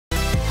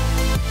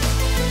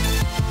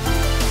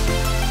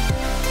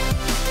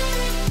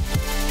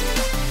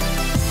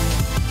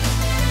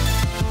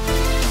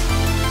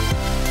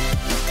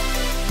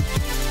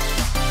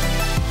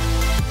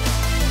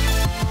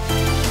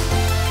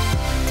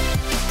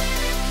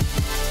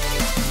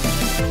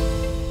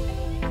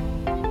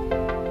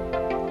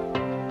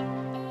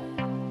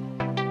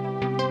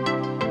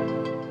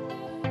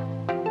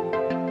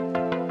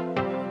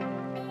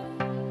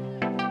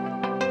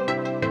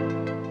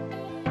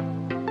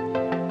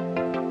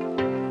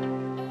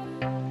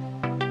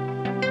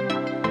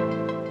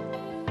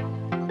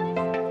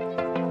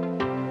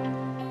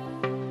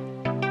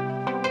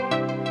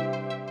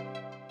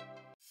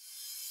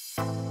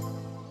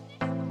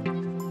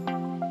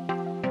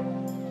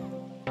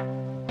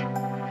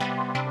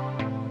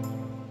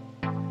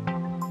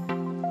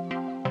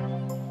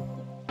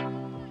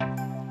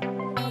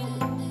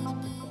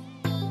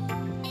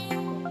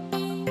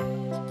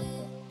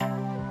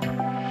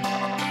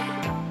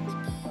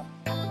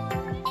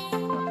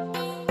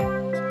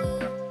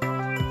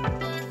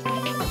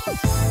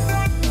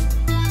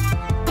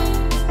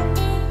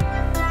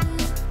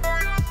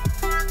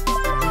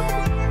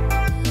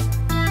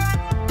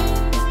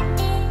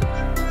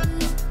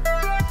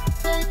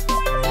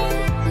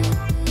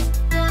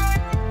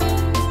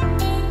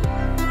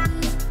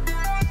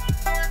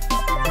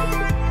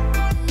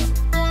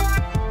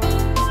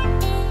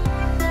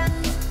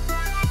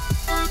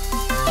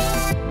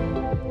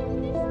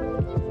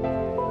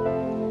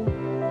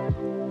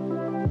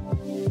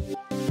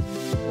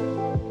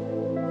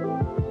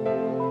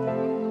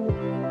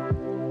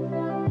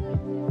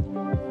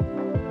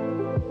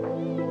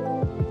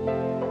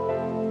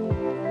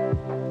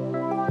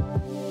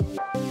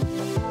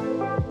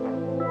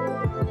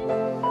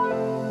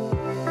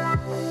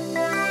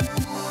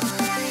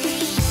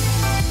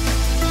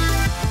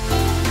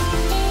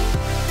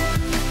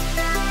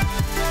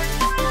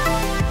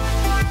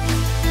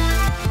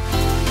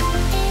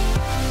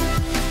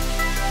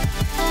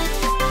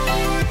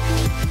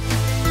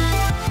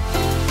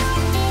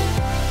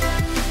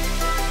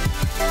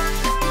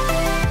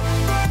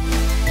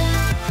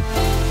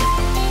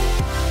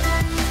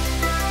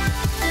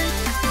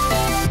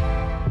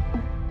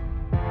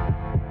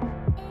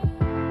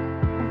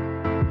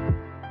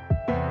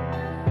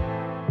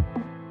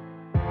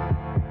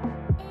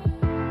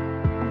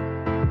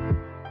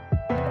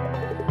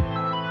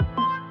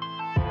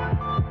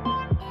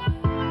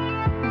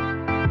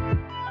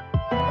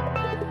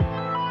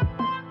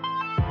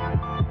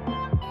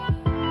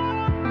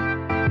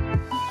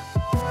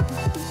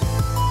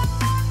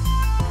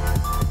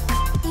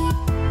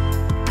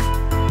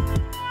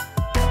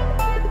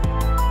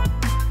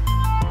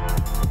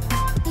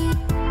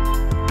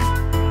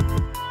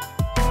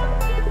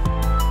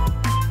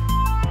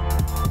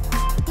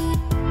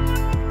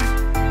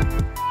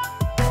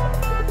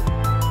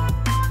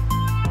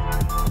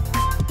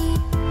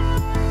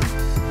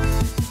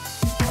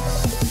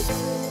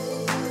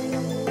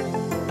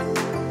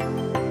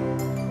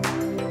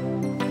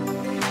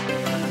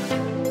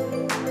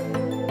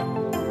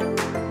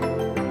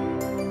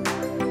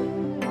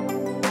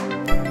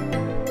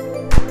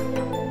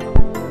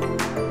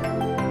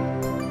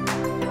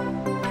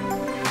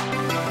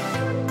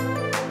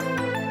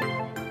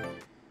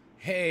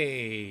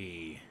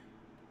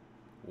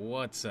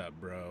What's up,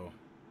 bro?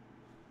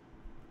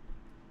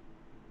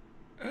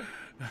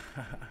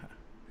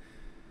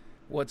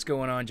 What's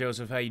going on,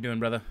 Joseph? How you doing,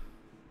 brother?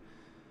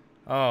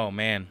 Oh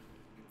man,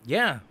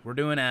 yeah, we're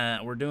doing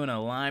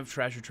a live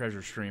Treasure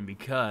Treasure stream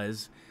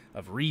because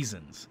of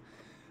reasons.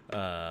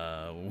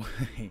 Uh,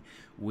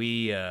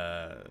 we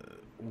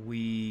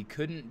we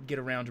couldn't get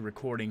around to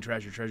recording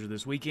Treasure Treasure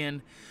this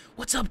weekend.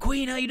 What's up,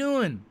 Queen? How you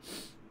doing?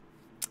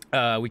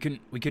 We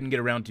couldn't get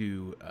around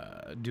to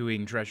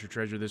doing Treasure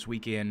Treasure this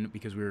weekend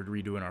because we were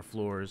redoing our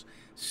floors.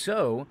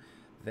 So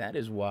that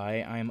is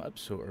why I'm up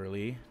so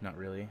early. Not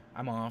really.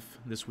 I'm off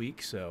this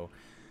week, so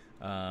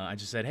I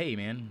just said, hey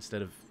man,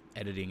 instead of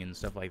editing and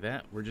stuff like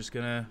that, we're just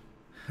gonna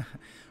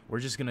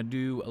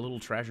do a little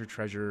Treasure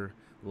Treasure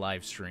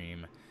live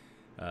stream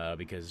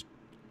because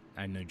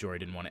I know Jory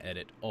didn't want to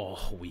edit all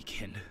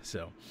weekend.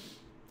 So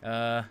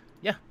yeah.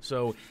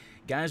 So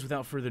guys,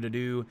 without further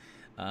ado.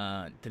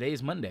 Today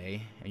is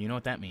Monday, and you know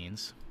what that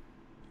means.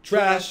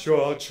 Trash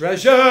your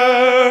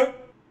treasure!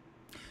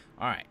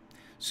 Alright,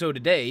 so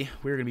today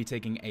we're going to be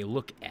taking a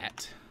look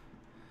at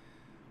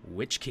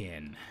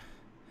Witchkin.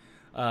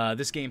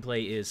 This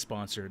gameplay is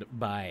sponsored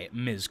by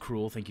Ms.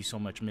 Cruel. Thank you so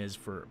much, Ms.,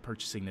 for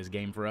purchasing this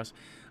game for us.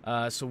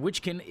 So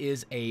Witchkin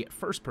is a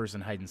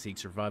first-person hide-and-seek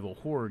survival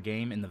horror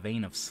game in the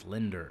vein of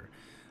Slender.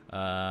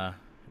 It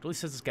really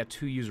says it's got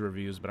 2 user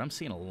reviews, but I'm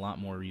seeing a lot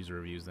more user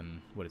reviews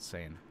than what it's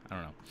saying. I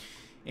don't know.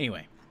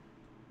 Anyway,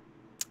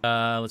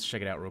 let's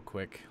check it out real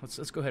quick.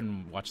 Let's go ahead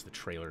and watch the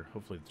trailer.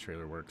 Hopefully the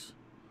trailer works.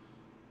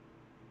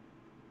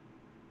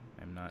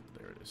 I'm not...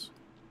 There it is.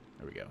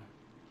 There we go.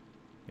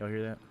 Y'all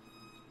hear that?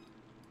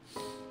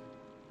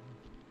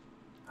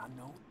 I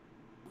know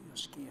you're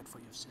scared for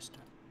your sister.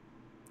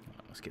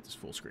 Let's get this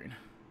full screen.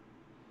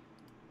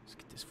 Let's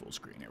get this full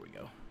screen. There we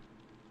go.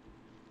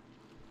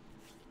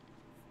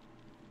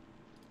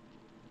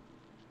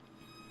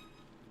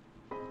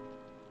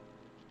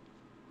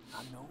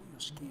 I know you're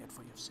scared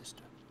for your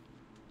sister.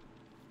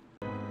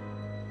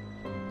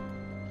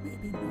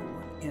 Maybe no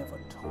one ever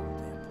told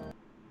them.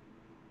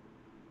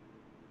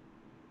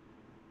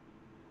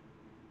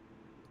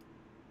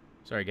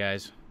 Sorry,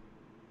 guys.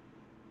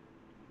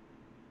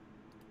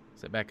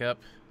 Is that back up?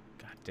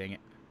 God dang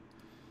it.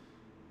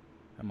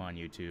 Come on,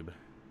 YouTube.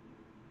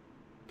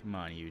 Come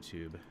on,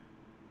 YouTube.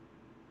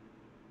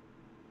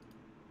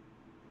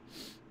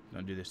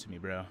 Don't do this to me,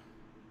 bro.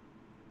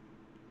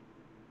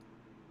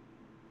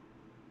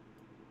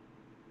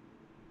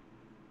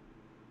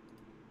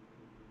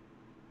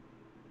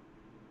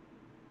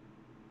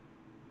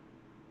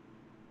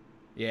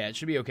 Yeah, it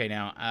should be okay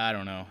now. I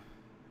don't know.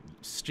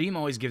 Steam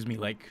always gives me,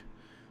 like,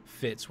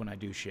 fits when I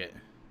do shit.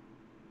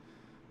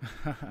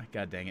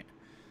 God dang it.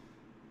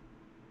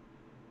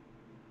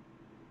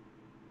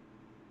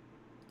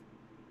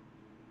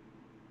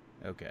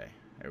 Okay,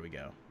 there we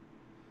go.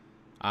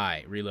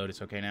 Alright, reload,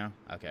 it's okay now?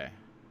 Okay.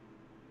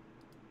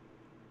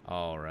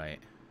 Alright.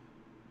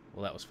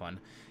 Well, that was fun.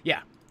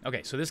 Yeah,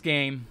 okay, so this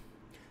game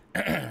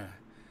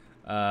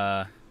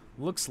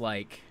looks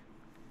like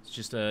it's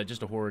just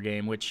a horror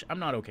game, which I'm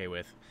not okay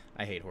with.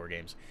 I hate horror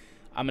games.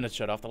 I'm gonna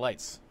shut off the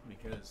lights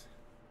because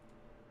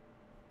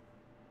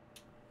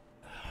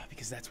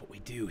that's what we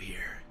do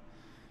here.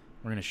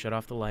 We're gonna shut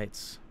off the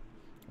lights.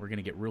 We're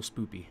gonna get real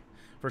spoopy.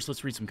 First,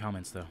 let's read some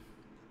comments though.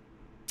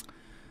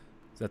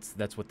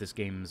 That's what this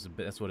game is.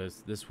 This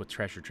is what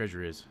Treasure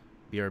Treasure is.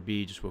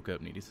 BRB just woke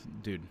up.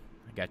 Dude,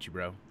 I got you,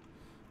 bro.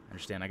 I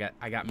understand.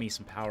 I got me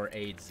some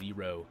Powerade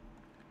Zero.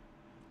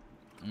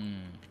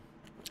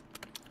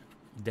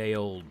 Day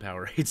old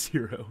Powerade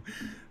Zero.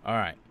 All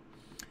right.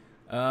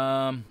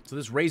 So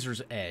this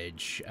Razor's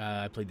Edge,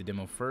 I played the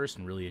demo first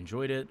and really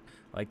enjoyed it.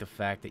 I like the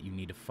fact that you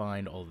need to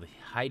find all the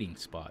hiding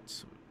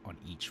spots on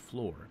each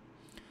floor.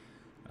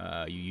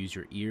 You use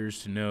your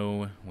ears to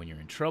know when you're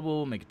in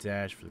trouble. Make a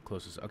dash for the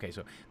closest. Okay,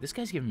 so this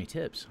guy's giving me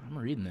tips. I'm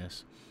reading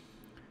this.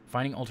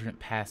 Finding alternate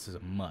paths is a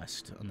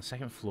must on the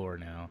second floor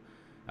now.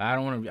 I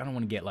don't want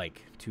to get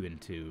like too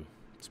into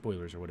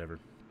spoilers or whatever.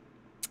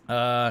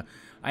 I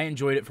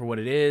enjoyed it for what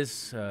it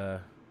is.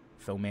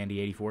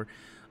 Mandy84.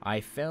 I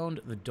found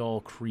the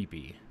doll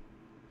creepy.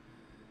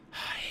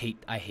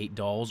 I hate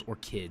dolls or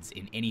kids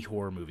in any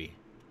horror movie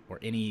or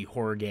any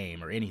horror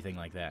game or anything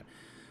like that.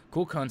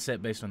 Cool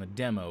concept based on the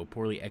demo,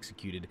 poorly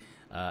executed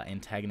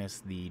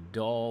antagonist. The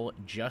doll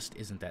just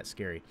isn't that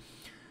scary.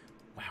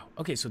 Wow.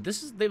 Okay, so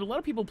a lot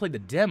of people played the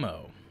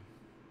demo.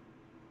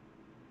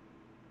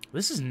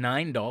 This is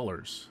 $9,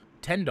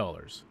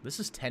 $10. This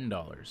is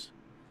 $10.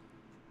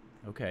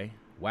 Okay.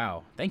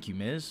 Wow. Thank you,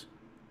 Ms.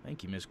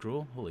 Thank you, Ms.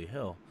 Cruel. Holy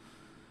hell.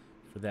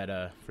 For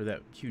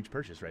that huge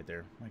purchase right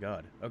there. My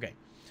God. Okay.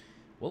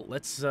 Well,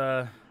 let's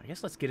I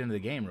guess let's get into the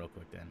game real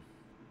quick then.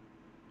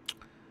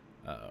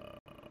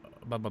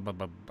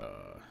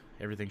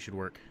 Everything should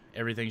work.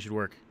 Everything should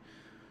work.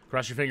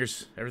 Cross your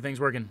fingers. Everything's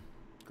working.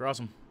 Cross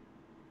them.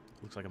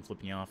 Looks like I'm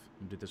flipping you off.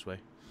 I'm do it this way.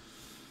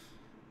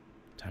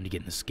 Time to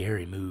get in the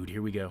scary mood.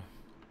 Here we go.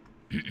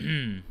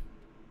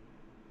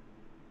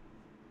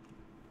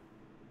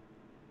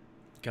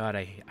 God,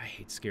 I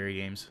hate scary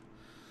games.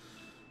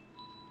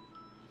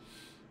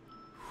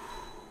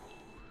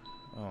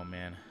 Oh,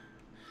 man.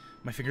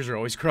 My fingers are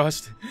always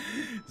crossed.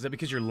 Is that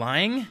because you're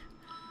lying?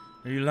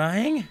 Are you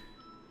lying?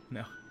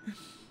 No.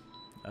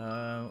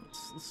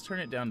 Let's turn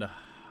it down to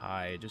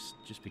high, just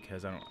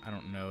because I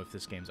don't know if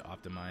this game's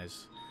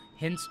optimized.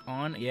 Hints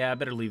on? Yeah, I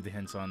better leave the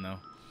hints on, though.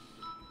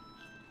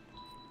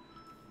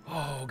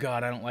 Oh,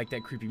 God, I don't like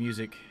that creepy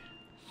music.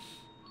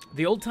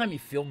 The old-timey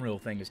film reel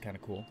thing is kind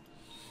of cool.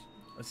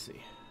 Let's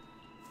see.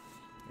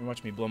 You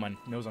watch me blow my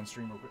nose on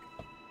stream real quick.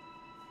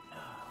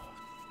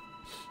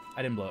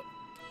 I didn't blow it.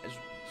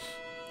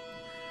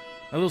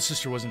 My little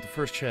sister wasn't the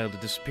first child to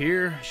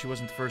disappear. She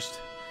wasn't the first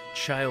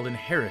child in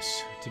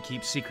Harris to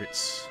keep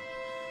secrets.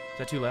 Is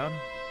that too loud?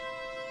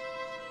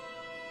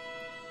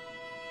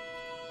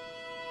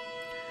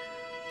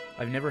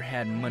 I've never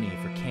had money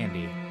for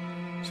candy,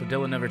 so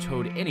Della never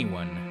told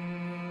anyone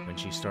when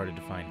she started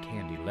to find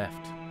candy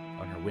left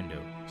on her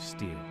window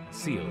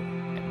sealed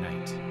at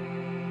night.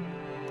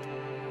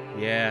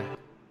 Yeah,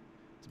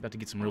 it's about to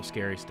get some real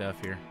scary stuff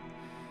here.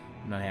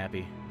 I'm not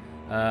happy.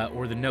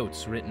 Or the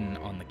notes written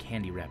on the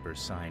candy wrappers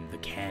signed the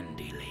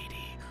Candy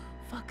Lady.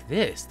 Fuck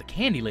this, the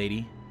Candy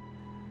Lady.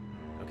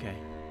 Okay.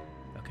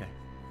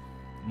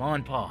 Ma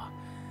and Pa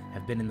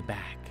have been in the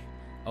back.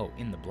 Oh,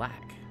 in the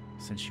black,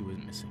 since she was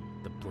missing.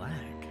 The black.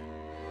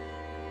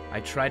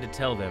 I tried to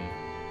tell them,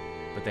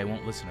 but they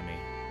won't listen to me.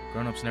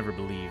 Grown-ups never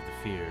believe the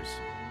fears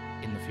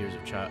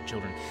of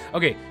children.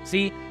 Okay,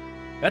 see,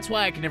 that's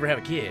why I could never have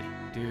a kid,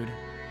 dude.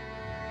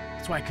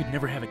 That's why I could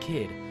never have a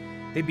kid.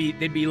 They'd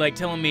be like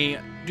telling me,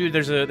 dude,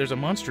 there's a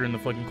monster in the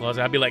fucking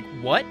closet. I'd be like,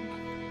 what?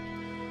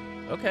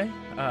 Okay,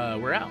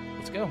 we're out.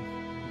 Let's go.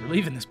 We're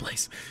leaving this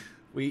place.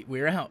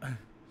 We're out.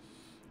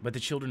 But the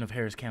children of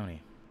Harris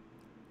County,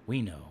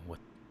 we know what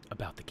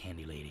about the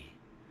Candy Lady.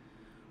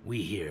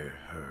 We hear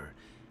her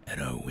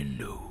at our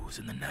windows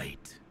in the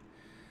night.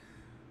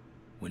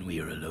 When we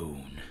are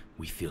alone,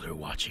 we feel her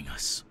watching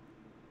us.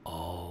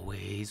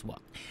 Always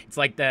It's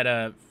like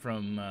that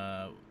from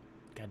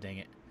God dang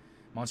it.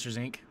 Monsters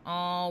Inc.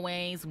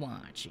 Always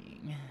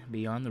watching.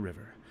 Beyond the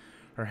river.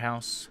 Her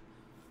house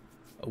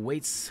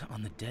awaits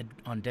on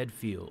dead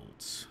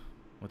fields.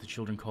 What the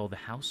children call the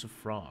House of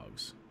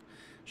Frogs.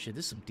 Shit,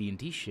 this is some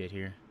D&D shit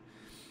here.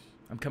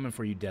 I'm coming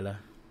for you, Della.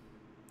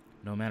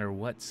 No matter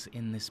what's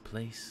in that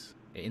place,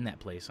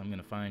 I'm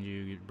gonna find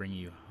you, bring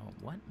you home.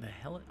 What the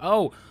hell?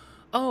 Oh,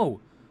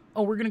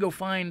 we're gonna go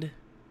find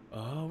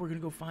our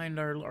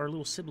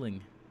little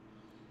sibling.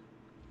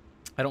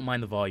 I don't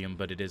mind the volume,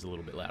 but it is a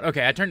little bit loud.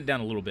 Okay, I turned it down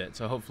a little bit,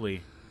 so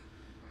hopefully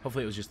it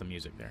was just the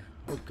music there.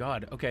 Oh,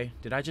 God. Okay,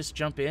 did I just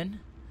jump in?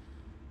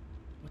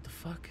 What the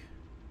fuck?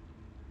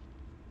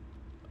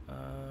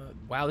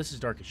 Wow, this is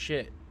dark as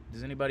shit.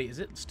 Is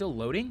it still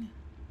loading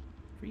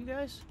for you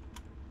guys?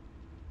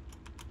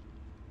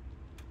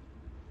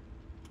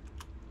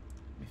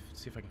 Let me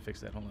see if I can fix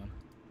that. Hold on.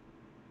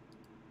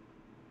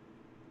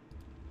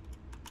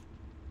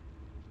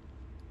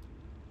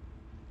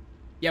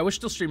 Yeah, we're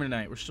still streaming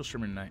tonight.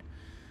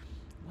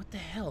 What the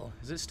hell?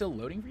 Is it still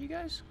loading for you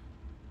guys?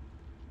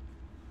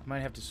 I might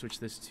have to switch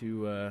this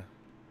to, oh,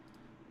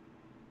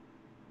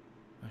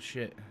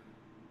 shit.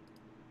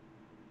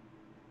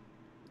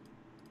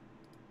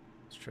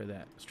 Let's try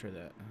that.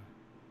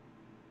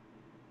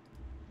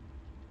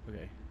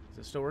 Okay. Is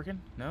it still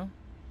working? No?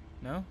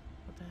 No?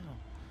 What the hell?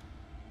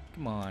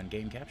 Come on,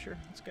 game capture.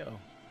 Let's go.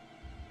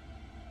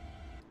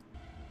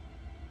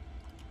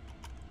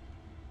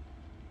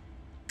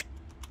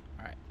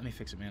 Alright, let me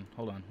fix it, man.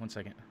 Hold on, 1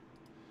 second.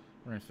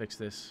 We're gonna fix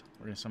this.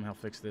 We're gonna somehow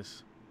fix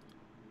this.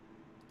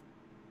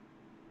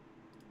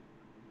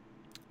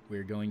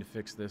 We're going to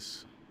fix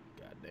this.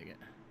 God dang it.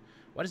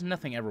 Why does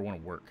nothing ever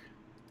want to work?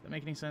 Does that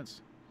make any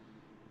sense?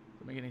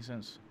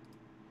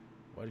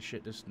 Why does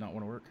shit just not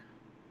want to work?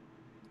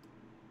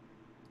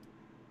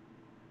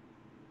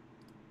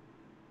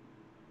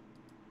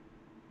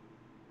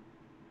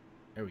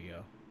 There we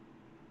go.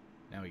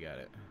 Now we got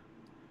it.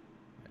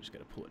 I just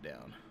gotta pull it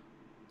down.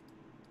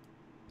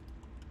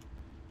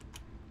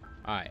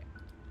 Alright.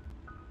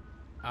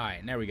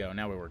 Alright, there we go.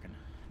 Now we're working.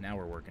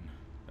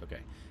 Okay.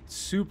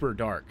 Super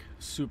dark.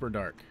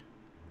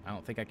 I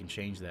don't think I can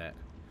change that.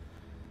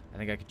 I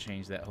think I could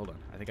change that. Hold on.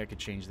 I think I could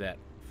change that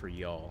for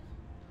y'all.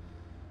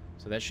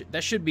 So that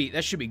should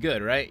be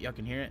good, right? Y'all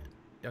can hear it?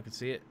 Y'all can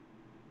see it?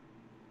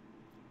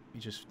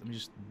 Let me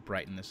just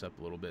brighten this up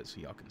a little bit so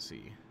y'all can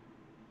see.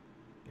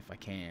 If I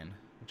can.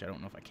 Which I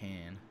don't know if I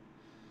can.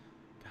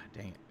 God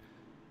dang it.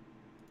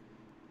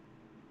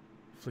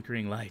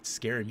 Flickering lights,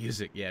 scary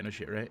music. Yeah, no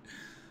shit, right?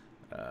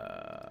 Yeah.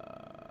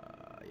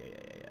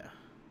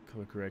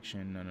 Color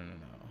correction. No.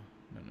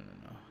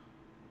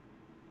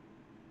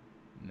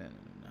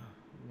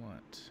 We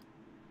want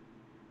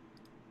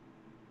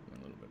a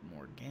little bit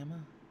more gamma.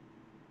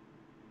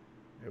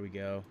 There we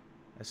go.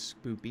 That's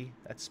spoopy.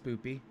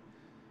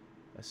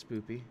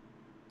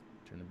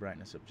 Turn the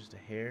brightness up just a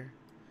hair.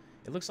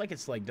 It looks like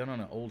it's like done on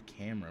an old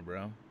camera,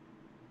 bro.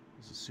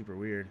 This is super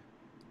weird.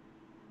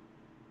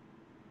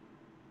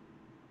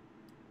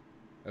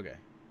 Okay.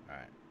 All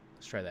right.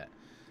 Let's try that.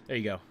 There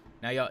you go.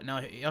 Now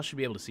y'all should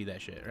be able to see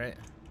that shit, right?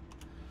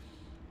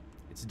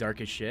 It's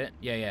dark as shit.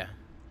 Yeah, yeah.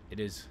 It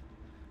is.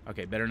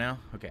 Okay, better now?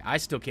 Okay, I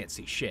still can't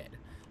see shit.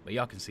 But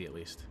y'all can see at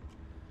least.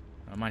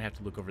 I might have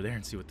to look over there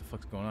and see what the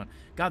fuck's going on.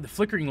 God, the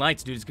flickering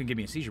lights, dude, is gonna give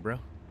me a seizure, bro.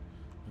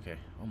 Okay.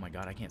 Oh my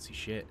god, I can't see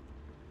shit.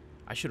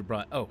 I should have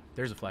brought... Oh,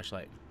 there's a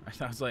flashlight.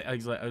 I was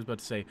about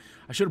to say,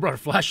 I should have brought a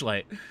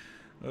flashlight.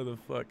 Oh, the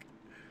fuck.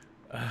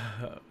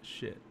 Oh,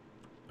 shit.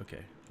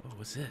 Okay. Oh,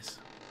 what's this?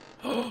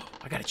 Oh,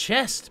 I got a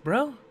chest,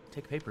 bro.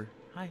 Take paper.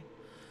 Hi.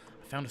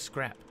 I found a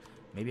scrap.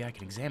 Maybe I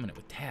can examine it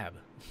with tab.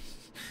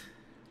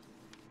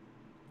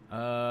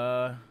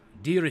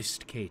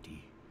 Dearest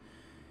Katie,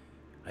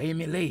 I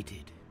am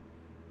elated.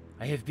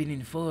 I have been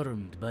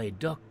informed by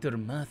Dr.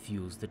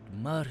 Matthews that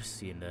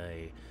Marcy and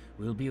I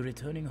will be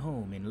returning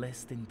home in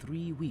less than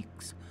 3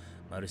 weeks.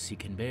 Marcy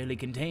can barely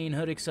contain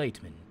her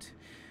excitement.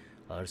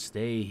 Our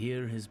stay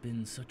here has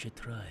been such a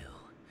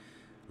trial.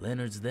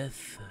 Leonard's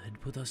death had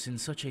put us in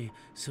such a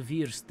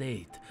severe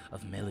state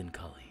of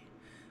melancholy.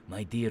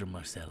 My dear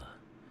Marcella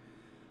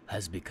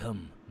has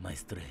become my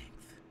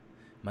strength,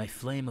 my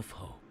flame of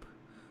hope.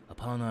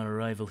 Upon our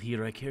arrival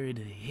here, I carried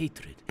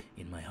hatred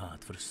in my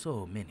heart for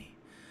so many.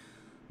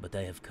 But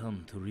I have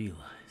come to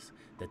realize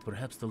that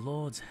perhaps the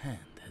Lord's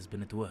hand has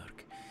been at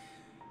work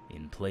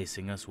in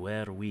placing us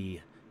where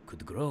we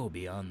could grow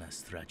beyond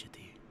this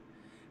tragedy.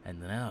 And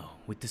now,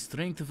 with the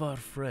strength of our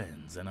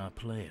friends and our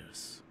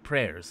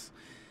prayers,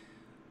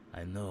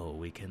 I know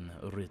we can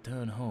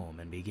return home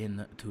and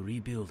begin to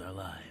rebuild our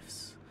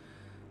lives.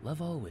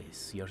 Love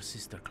always, your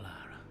sister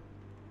Clara.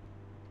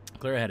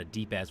 Clara had a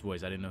deep-ass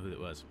voice. I didn't know who it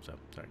was, so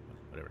sorry.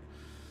 Whatever.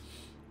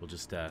 We'll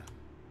just, Oh,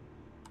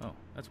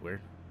 that's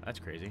weird. That's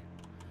crazy.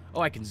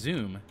 Oh, I can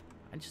zoom.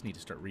 I just need to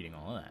start reading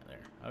all of that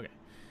there. Okay.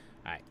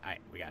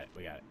 Alright, we got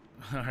it.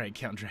 Alright,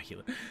 Count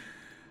Dracula.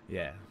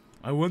 Yeah.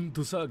 I want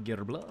to suck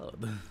your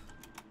blood.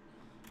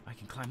 I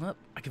can climb up.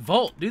 I can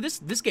vault. Dude,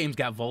 this game's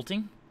got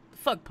vaulting. The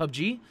fuck,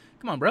 PUBG?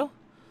 Come on, bro.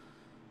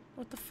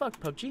 What the fuck,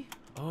 PUBG?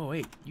 Oh,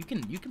 wait. You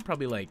can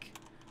probably, like,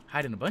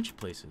 hide in a bunch of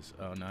places.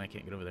 Oh, no, I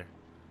can't get over there.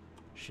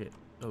 Shit.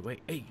 Oh,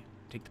 wait. Hey,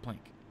 take the plank.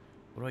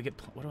 What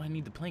do I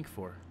need the plank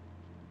for?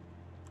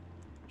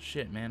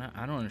 Shit, man.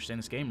 I don't understand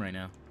this game right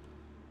now.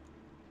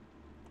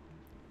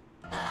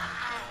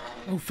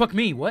 Oh, fuck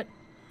me. What?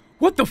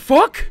 What the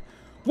fuck?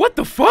 What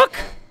the fuck?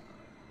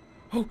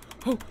 Oh,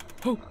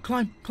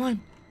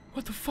 climb.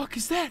 What the fuck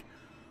is that?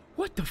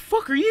 What the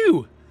fuck are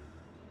you?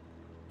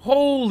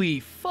 Holy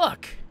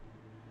fuck.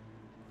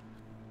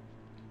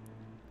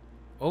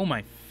 Oh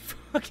my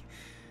fuck.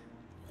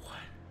 What?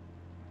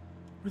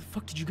 Where the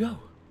fuck did you go?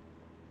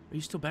 Are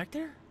you still back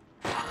there?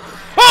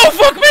 Oh,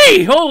 fuck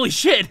me! Holy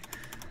shit!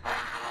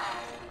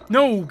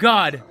 No,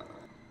 God.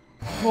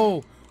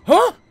 Oh.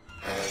 Huh?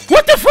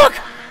 What the fuck?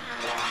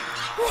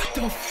 What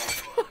the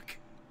fuck?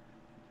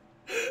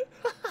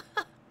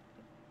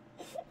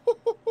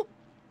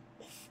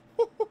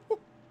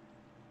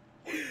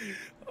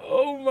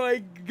 Oh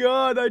my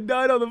God, I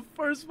died on the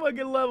first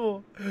fucking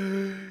level.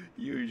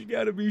 You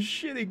gotta be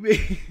shitting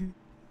me.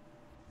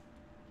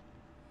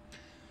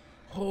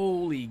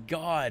 Holy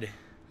God.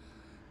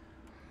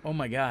 Oh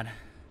my God.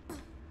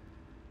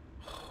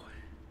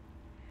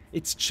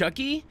 It's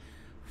Chucky?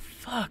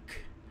 Fuck.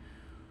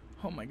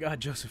 Oh my God,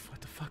 Joseph, what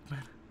the fuck,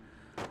 man?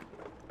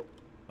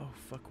 Oh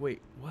fuck,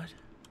 wait, what?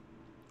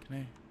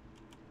 Can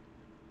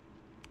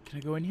I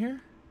go in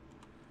here?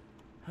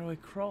 How do I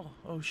crawl?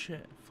 Oh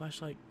shit,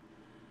 flashlight.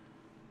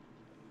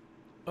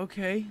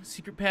 Okay,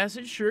 secret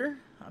passage, sure.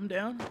 I'm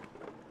down.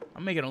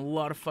 I'm making a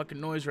lot of fucking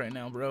noise right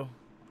now, bro.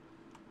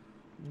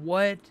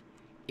 What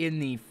in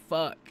the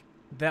fuck?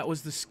 That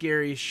was the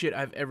scariest shit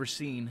I've ever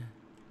seen.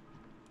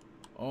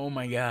 Oh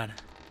my God.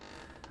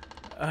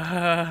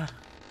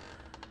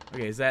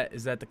 Okay, is that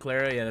the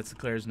Clara? Yeah, that's the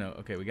Clara's note.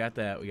 Okay, we got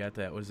that.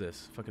 What is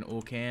this? Fucking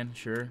oil can?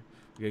 Sure.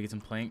 We gotta get some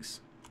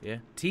planks. Yeah.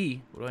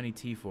 Tea? What do I need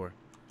tea for?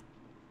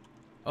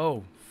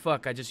 Oh,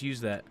 fuck, I just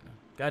used that.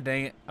 God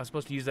dang it. I was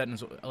supposed to use that in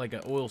like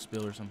an oil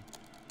spill or something.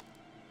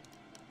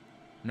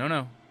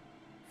 No.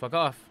 Fuck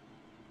off.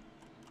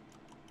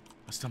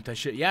 I stumped that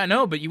shit. Yeah, I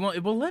know, but it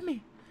won't let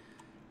me.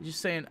 It's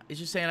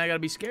just saying I gotta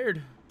be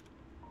scared.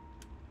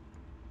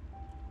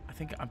 I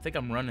think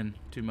I'm running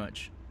too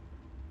much.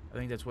 I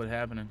think that's what's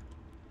happening.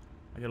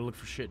 I gotta look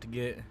for shit to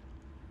get.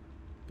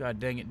 God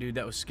dang it, dude,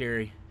 that was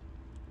scary.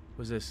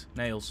 What's this?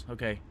 Nails.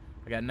 Okay.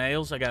 I got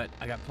nails, I got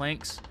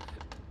planks.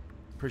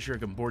 Pretty sure I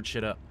can board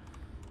shit up.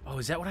 Oh,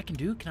 is that what I can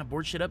do? Can I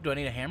board shit up? Do I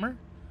need a hammer?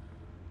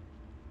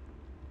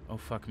 Oh,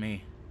 fuck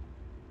me.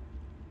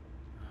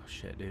 Oh,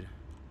 shit, dude.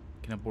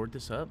 Can I board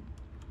this up?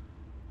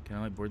 Can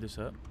I, like, board this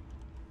up?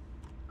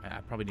 I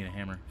probably need a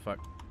hammer.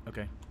 Fuck.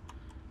 Okay.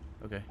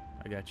 Okay.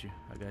 I got you.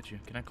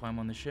 Can I climb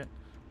on this shit?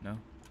 No.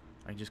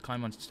 I can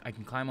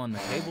climb on the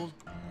tables.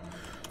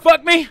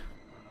 Fuck me!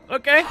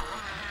 Okay.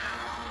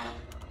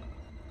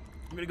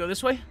 I'm gonna go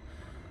this way.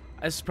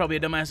 This is probably a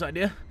dumbass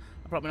idea.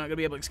 I'm probably not gonna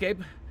be able to escape.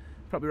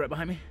 Probably right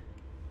behind me.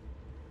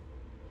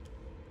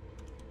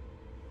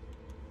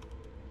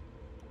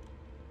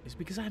 Is it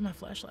because I have my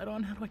flashlight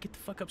on? How do I get the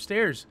fuck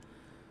upstairs?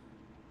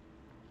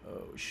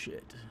 Oh,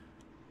 shit.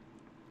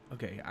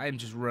 Okay, I am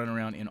just running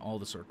around in all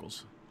the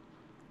circles.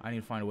 I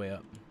need to find a way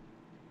up.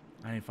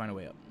 I need to find a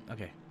way up.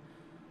 Okay.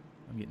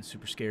 I'm getting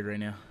super scared right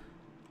now.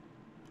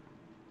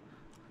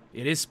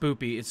 It is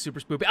spoopy. It's super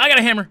spoopy. I got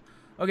a hammer!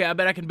 Okay, I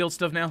bet I can build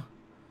stuff now.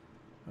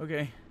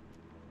 Okay.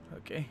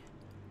 Okay.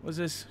 What's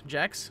this?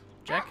 Jax?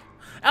 Jack?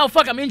 Oh,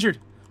 fuck, I'm injured!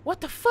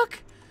 What the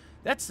fuck?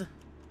 That's the...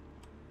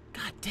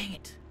 God dang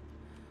it.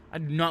 I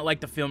do not like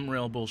the film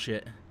reel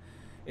bullshit.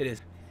 It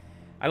is.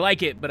 I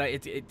like it, but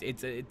it's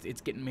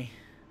getting me.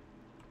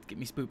 It's getting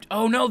me spooked.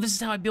 Oh no, this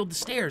is how I build the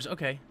stairs.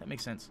 Okay, that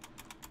makes sense.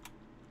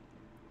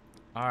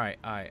 Alright,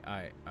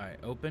 I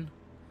open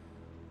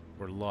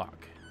or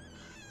lock.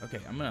 Okay,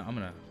 I'm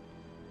gonna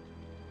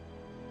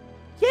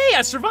Yay,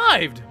 I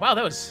survived! Wow,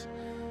 that was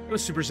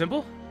super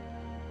simple.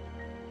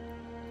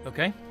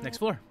 Okay, next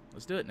floor.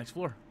 Let's do it, next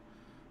floor.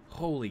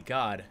 Holy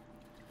God.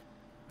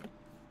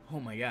 Oh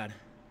my God.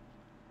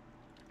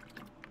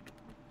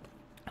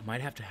 I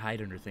might have to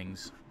hide under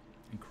things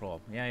and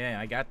crawl. Yeah,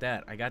 I got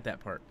that. I got that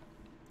part.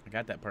 I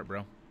got that part,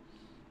 bro.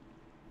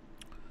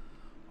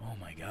 Oh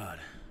my God.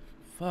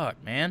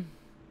 Fuck, man.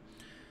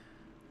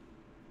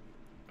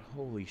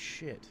 Holy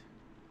shit.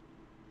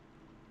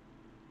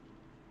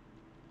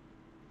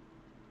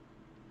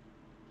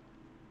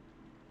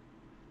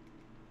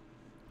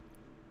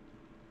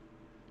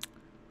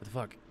 What the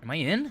fuck? Am I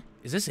in?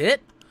 Is this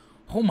it?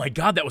 Oh my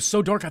God, that was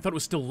so dark. I thought it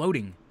was still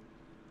loading.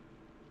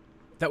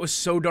 That was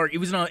so dark. It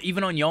was not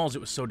even on y'all's. It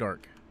was so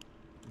dark.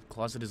 The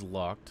closet is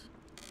locked.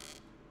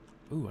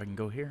 Ooh, I can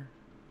go here.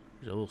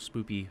 There's a little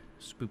spoopy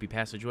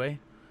passageway.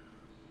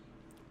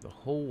 The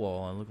whole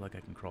wall. I look like I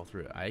can crawl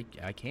through it.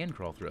 I can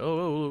crawl through it.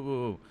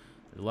 Oh.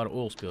 There's a lot of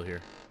oil spill here.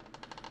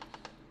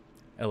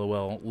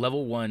 LOL.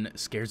 Level 1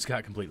 scared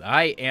Scott completely.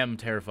 I am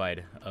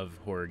terrified of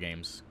horror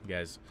games,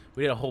 guys.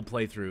 We did a whole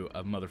playthrough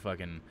of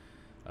motherfucking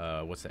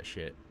what's that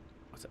shit?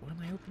 What's that? What am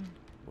I opening?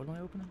 What am I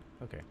opening?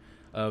 Okay.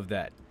 Of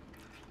that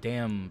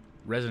damn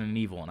Resident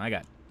Evil, and I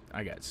got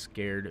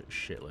scared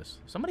shitless.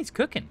 Somebody's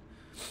cooking.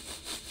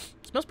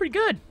 Smells pretty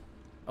good.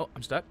 Oh,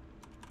 I'm stuck.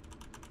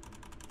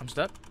 I'm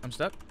stuck.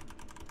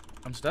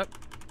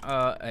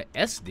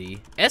 SD?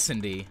 S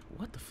and D?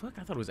 What the fuck?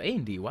 I thought it was A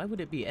and D. Why would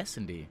it be S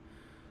and D?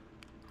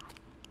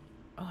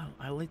 Oh,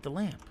 I lit the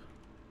lamp.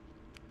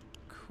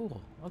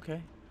 Cool.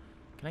 Okay.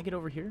 Can I get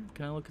over here?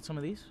 Can I look at some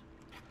of these?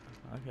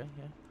 Okay,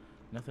 yeah.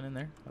 Nothing in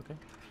there. Okay.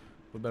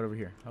 What about over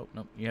here? Oh,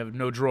 no. You have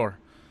no drawer.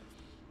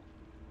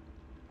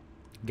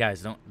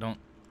 Guys, don't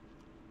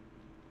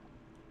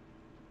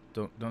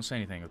say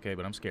anything, okay?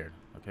 But I'm scared,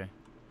 okay?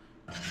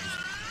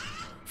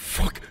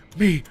 Fuck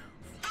me.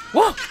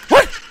 Whoa!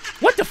 What?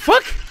 What the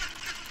fuck?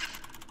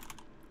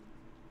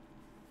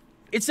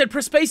 It said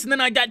press space and then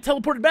I got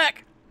teleported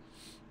back.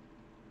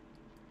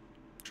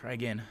 Try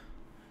again.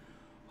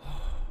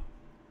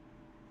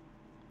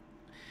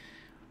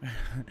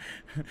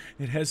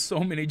 It has so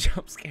many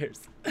jump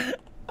scares.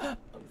 I'm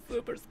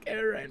super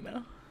scared right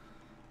now.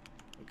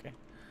 Okay.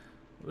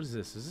 What is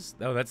this? Is this?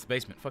 Oh, that's the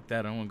basement. Fuck that.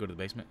 I don't want to go to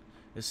the basement.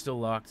 It's still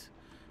locked.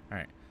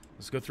 Alright.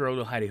 Let's go through a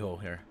little hidey hole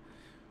here.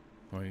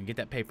 We're going to get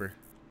that paper.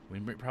 We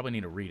probably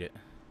need to read it.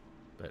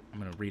 But I'm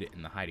going to read it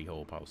in the hidey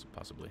hole,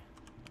 possibly.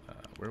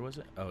 Where was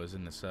it? Oh, it was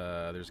in this,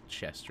 there's a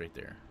chest right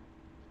there.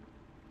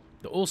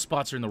 The oil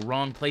spots are in the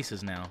wrong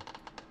places now.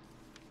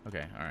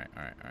 Okay, alright.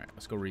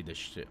 Let's go read this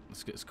shit.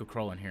 Let's go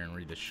crawl in here and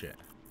read this shit.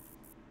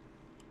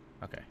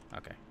 Okay.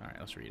 Alright,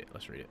 let's read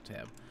it.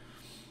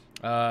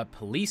 Tab.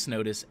 Police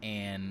notice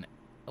and...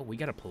 Oh, we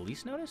got a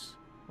police notice?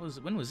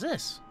 When was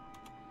this?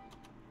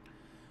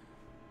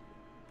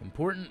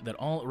 Important that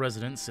all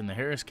residents in the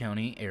Harris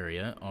County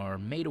area are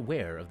made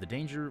aware of the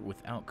danger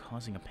without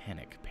causing a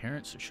panic.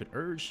 Parents should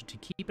urge to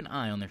keep an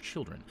eye on their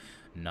children,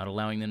 not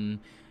allowing them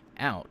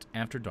out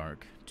after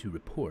dark to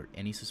report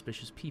any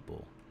suspicious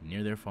people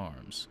near their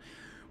farms.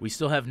 We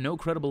still have no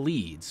credible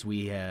leads.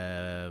 We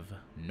have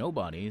no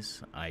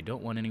bodies. I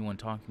don't want anyone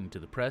talking to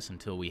the press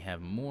until we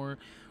have more,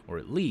 or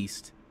at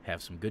least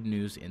have some good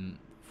news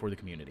for the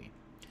community.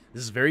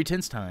 This is a very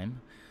tense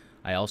time.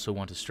 I also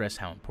want to stress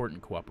how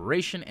important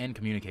cooperation and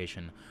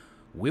communication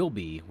will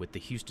be with the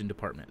Houston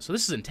department. So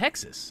this is in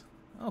Texas.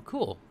 Oh,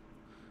 cool.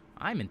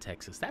 I'm in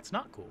Texas. That's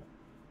not cool.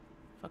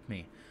 Fuck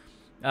me.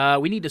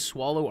 We need to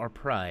swallow our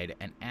pride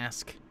and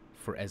ask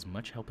for as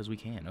much help as we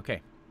can.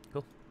 Okay,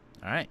 cool.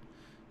 All right.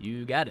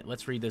 You got it.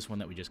 Let's read this one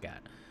that we just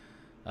got.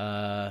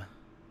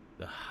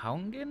 The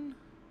Haungen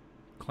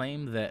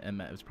claimed that,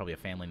 and it was probably a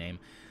family name,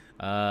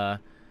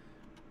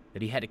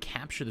 that he had to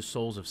capture the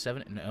souls of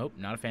 7, nope,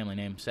 not a family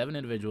name, 7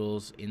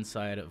 individuals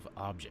inside of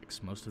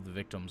objects. Most of the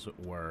victims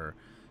were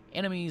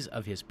enemies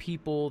of his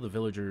people, the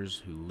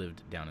villagers who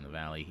lived down in the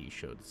valley. He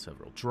showed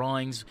several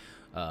drawings.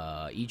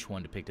 Each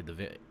one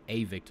depicted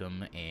a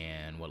victim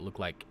and what looked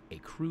like a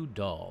crude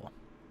doll.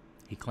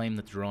 He claimed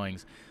that the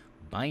drawings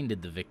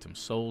binded the victim's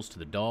souls to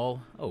the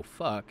doll. Oh,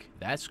 fuck.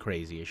 That's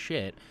crazy as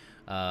shit.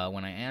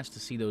 When I asked to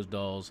see those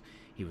dolls,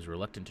 he was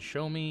reluctant to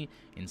show me,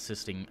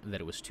 insisting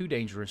that it was too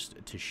dangerous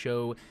to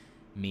show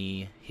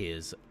me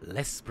his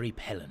l'esprit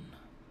pelin.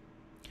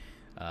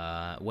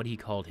 what he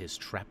called his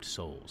trapped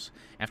souls.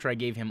 After I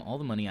gave him all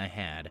the money I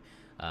had,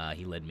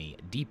 he led me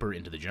deeper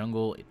into the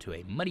jungle to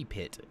a muddy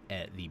pit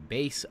at the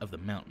base of the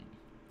mountain.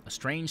 A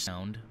strange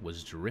sound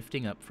was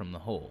drifting up from the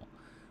hole.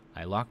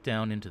 I looked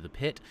down into the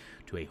pit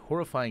to a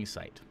horrifying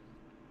sight.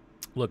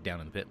 Looked down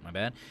in the pit, my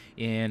bad.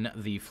 In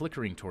the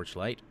flickering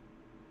torchlight,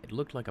 it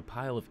looked like a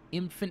pile of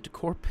infant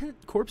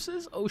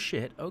corpses? Oh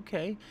shit,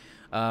 okay.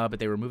 But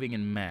they were moving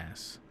in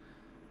mass.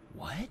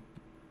 What?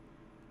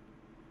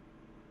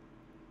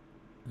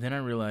 Then I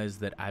realized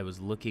that I was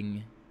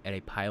looking at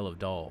a pile of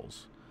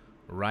dolls,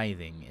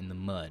 writhing in the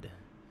mud,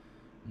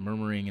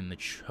 murmuring in the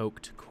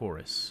choked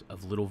chorus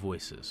of little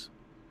voices.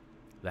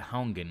 The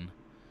Haungan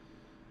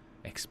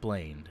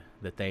explained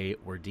that they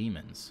were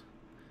demons.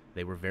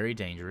 They were very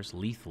dangerous,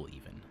 lethal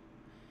even,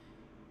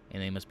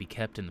 and they must be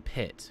kept in the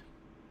pit.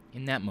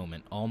 In that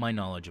moment, all my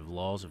knowledge of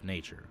laws of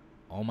nature,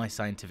 all my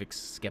scientific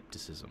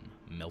skepticism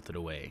melted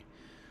away.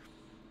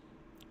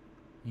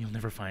 You'll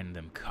never find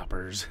them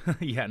coppers.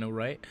 Yeah, no,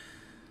 right?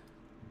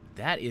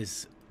 That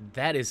is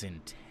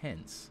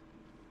intense.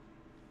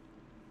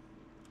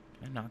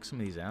 Can I knock some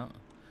of these out?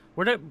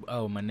 Where did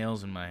oh, my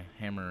nails and my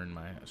hammer and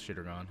my shit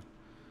are gone.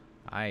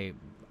 I've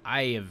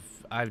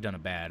done a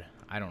bad.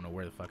 I don't know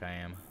where the fuck I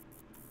am.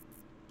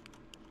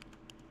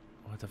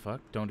 What the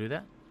fuck? Don't do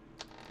that.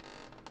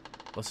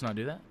 Let's not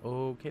do that.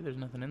 Okay, there's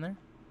nothing in there.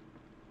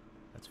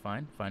 That's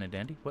fine. Fine and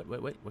dandy.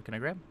 What can I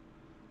grab?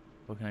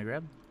 What can I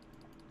grab?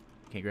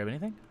 Can't grab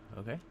anything?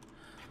 Okay.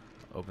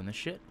 Open this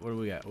shit. What do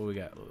we got? What do we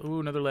got?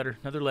 Ooh, another letter.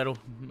 Another letter.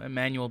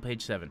 Manual,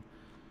 page 7.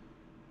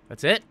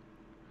 That's it?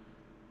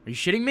 Are you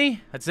shitting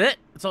me? That's it?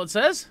 That's all it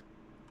says?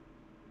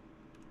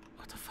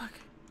 What the fuck?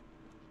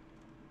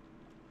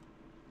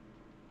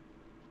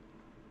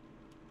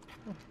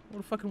 Oh,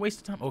 what a fucking waste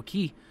of time. Oh,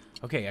 key.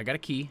 Okay, I got a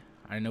key.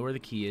 I know where the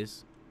key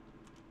is.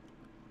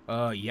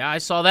 Yeah, I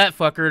saw that,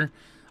 fucker.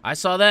 I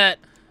saw that.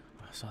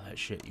 I saw that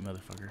shit, you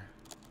motherfucker.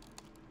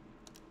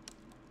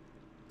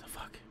 The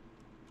fuck?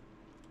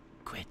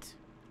 Quit.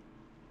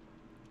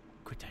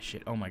 Quit that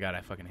shit. Oh my god,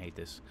 I fucking hate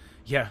this.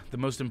 Yeah, the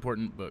most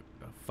important book.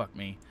 Oh, fuck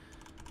me.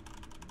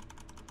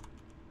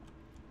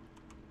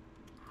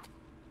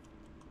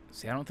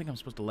 See, I don't think I'm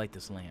supposed to light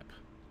this lamp,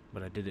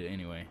 but I did it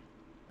anyway,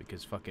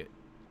 because fuck it.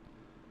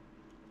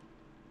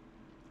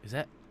 Is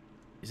that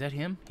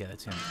him? Yeah,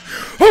 that's him.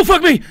 Oh,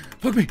 fuck me!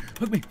 Fuck me!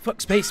 Fuck me! Fuck,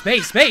 space,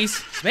 space, space,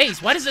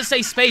 space! Why does it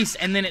say space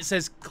and then it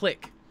says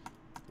click?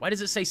 Why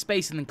does it say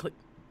space and then click?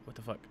 What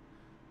the fuck?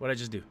 What did I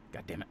just do?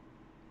 God damn it.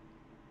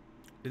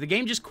 Did the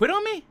game just quit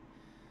on me?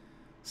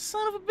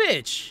 Son of a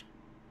bitch.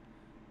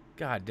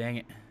 God dang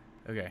it.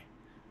 Okay.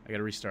 I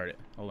gotta restart it.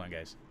 Hold on,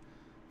 guys.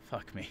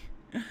 Fuck me.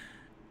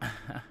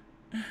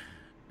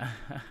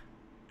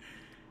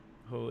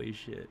 Holy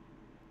shit.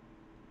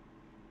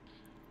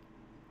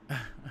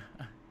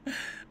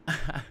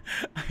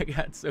 I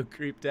got so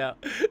creeped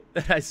out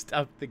that I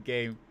stopped the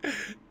game.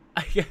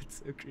 I got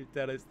so creeped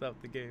out I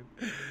stopped the game.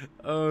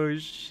 Oh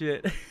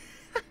shit.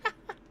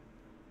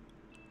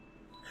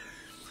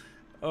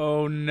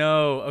 Oh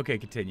no. Okay,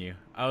 continue.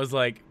 I was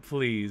like,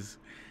 please.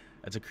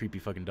 That's a creepy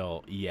fucking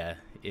doll. Yeah,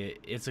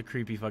 it's a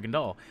creepy fucking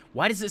doll.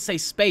 Why does it say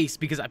space?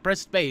 Because I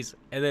pressed space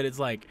and then it's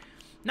like,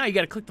 no, you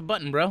gotta click the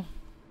button, bro.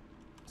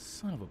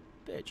 Son of a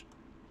bitch.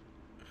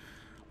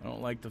 I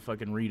don't like the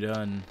fucking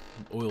redone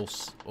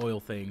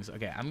oil things.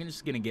 Okay, I'm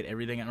just gonna get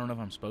everything. I don't know if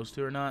I'm supposed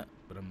to or not,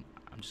 but I'm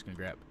just gonna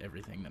grab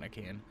everything that I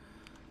can.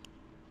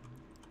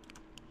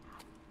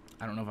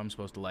 I don't know if I'm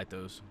supposed to light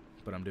those,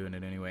 but I'm doing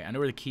it anyway. I know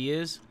where the key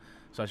is,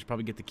 so I should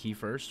probably get the key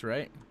first,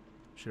 right?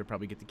 Should I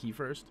probably get the key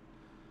first?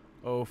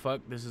 Oh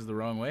fuck, this is the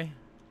wrong way.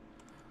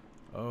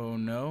 Oh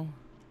no.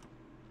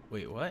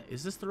 Wait, what?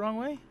 Is this the wrong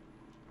way?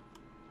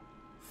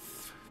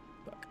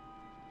 Fuck.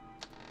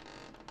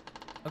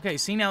 Okay,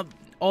 see now.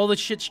 All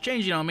this shit's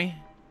changing on me.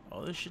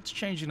 All this shit's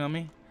changing on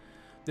me.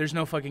 There's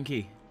no fucking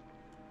key.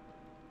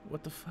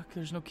 What the fuck?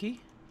 There's no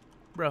key?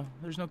 Bro,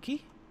 there's no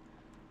key?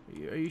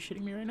 Are you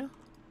shitting me right now?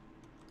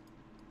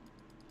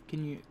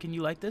 Can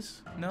you light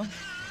this? No?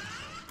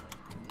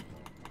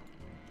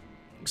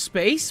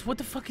 Space? What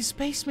the fuck is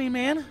space mean,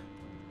 man?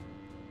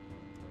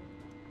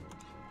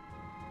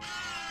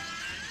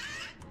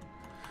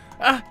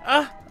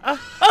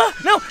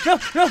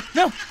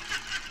 No!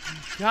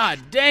 God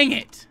dang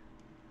it!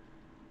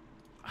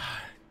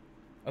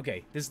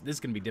 Okay, this is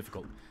gonna be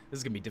difficult. This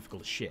is gonna be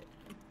difficult as shit.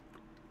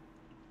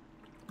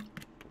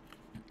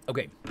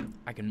 Okay,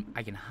 I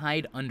can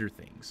hide under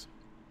things.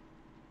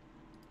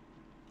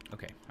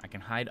 Okay, I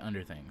can hide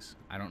under things.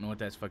 I don't know what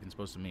that's fucking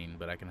supposed to mean,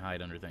 but I can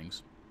hide under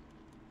things.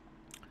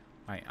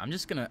 Alright, I'm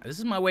just gonna... This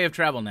is my way of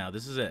travel now.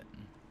 This is it.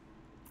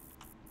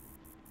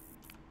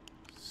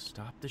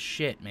 Stop the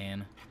shit,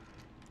 man.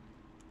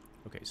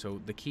 Okay,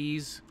 so the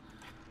keys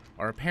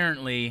are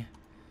apparently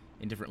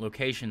in different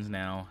locations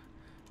now.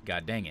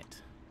 God dang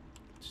it.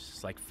 It's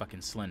just like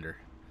fucking Slender.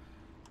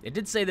 It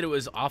did say that it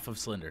was off of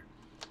Slender.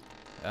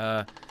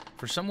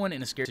 For someone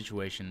in a scary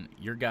situation,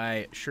 your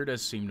guy sure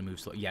does seem to move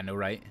slow. Yeah, no,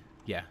 right?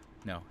 Yeah,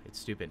 no, it's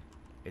stupid.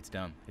 It's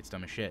dumb. It's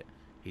dumb as shit.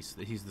 He's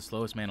the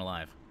slowest man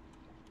alive.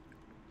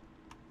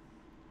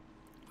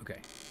 Okay.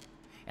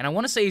 And I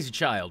want to say he's a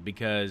child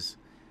because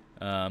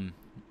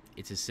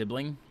it's his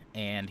sibling,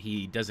 and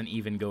he doesn't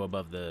even go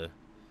above the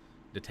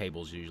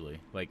tables usually.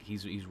 Like,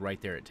 he's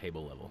right there at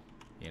table level,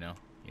 you know?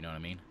 You know what I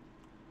mean?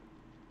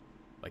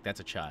 Like, that's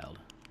a child.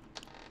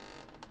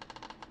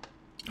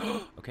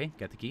 Okay,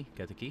 got the key,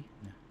 got the key.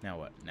 Now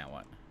what? Now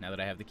what? Now that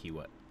I have the key,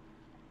 what?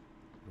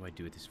 What do I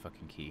do with this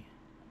fucking key?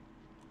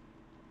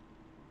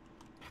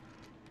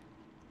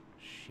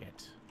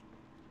 Shit.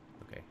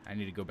 Okay, I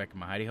need to go back in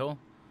my hidey hole.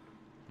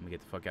 Let me get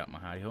the fuck out of my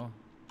hidey hole.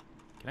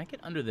 Can I get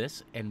under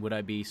this? And would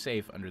I be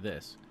safe under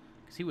this?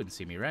 Because he wouldn't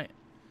see me, right?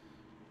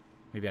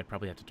 Maybe I'd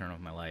probably have to turn off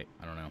my light.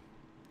 I don't know.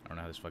 I don't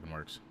know how this fucking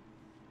works.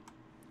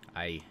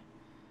 I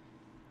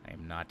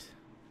am not...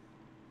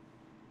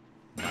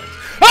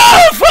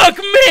 Oh, fuck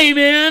me,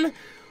 man!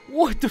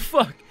 What the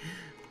fuck?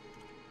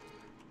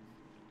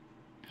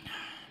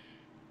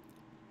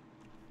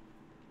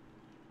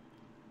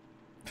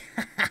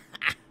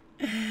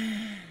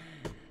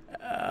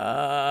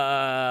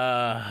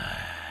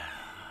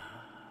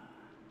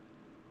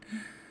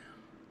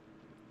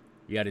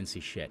 Yeah, I didn't see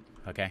shit,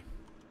 okay?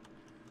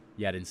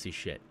 Yeah, I didn't see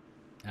shit.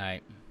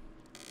 Alright.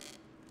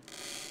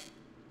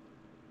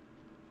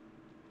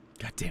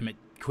 God damn it,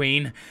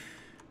 Queen.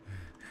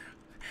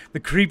 The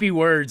creepy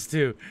words,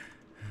 too.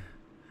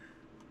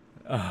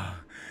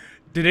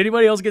 Did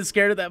anybody else get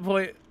scared at that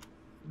point?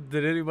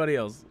 Did anybody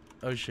else?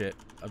 Oh, shit.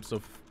 I'm so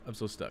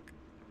stuck.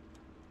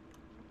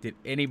 Did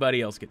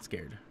anybody else get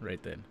scared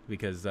right then?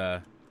 Because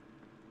that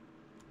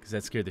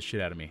scared the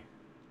shit out of me.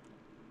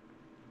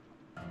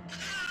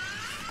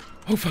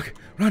 Oh, fuck.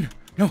 Run.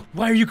 No,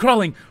 why are you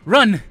crawling?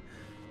 Run.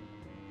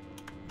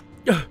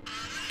 Get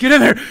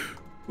in there.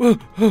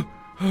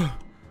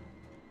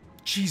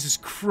 Jesus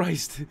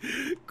Christ.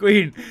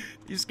 Queen,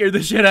 you scared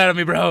the shit out of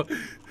me, bro.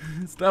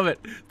 Stop it.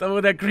 Stop it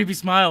with that creepy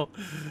smile.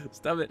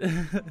 Stop it.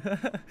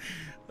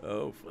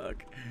 Oh,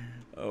 fuck.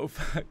 Oh,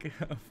 fuck.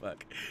 Oh,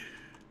 fuck.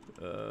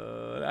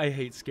 I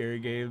hate scary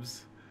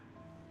games.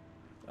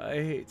 I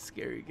hate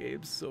scary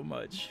games so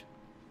much.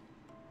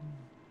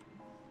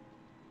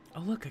 Oh,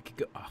 look, I could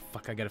go. Oh,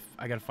 fuck, I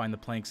gotta find the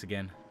planks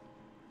again.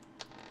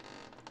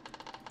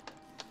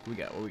 What we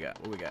got? What we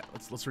got? What we got?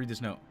 Let's read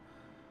this note.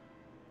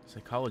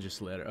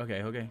 Psychologist letter.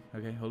 Okay,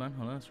 hold on.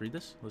 Let's read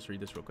this. Let's read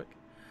this real quick.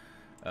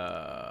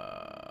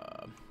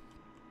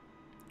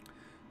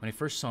 When I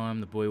first saw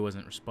him, the boy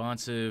wasn't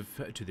responsive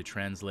to the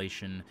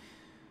translation.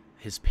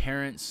 His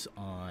parents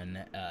on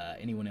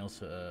anyone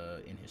else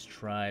in his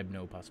tribe,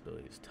 no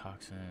possibilities.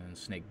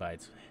 Toxins, snake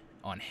bites,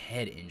 on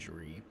head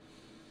injury.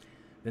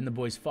 Then the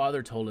boy's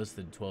father told us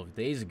that 12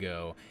 days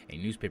ago, a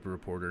newspaper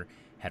reporter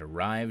had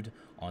arrived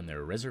on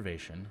their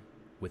reservation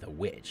with a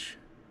witch.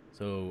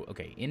 So,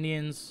 okay,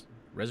 Indians,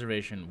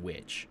 reservation,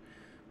 witch.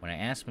 When I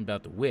asked him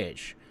about the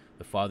witch,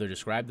 the father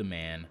described the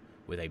man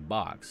with a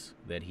box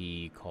that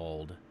he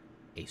called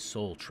a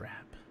soul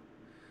trap.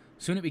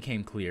 Soon it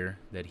became clear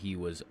that he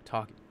was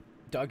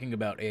talking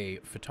about a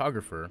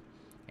photographer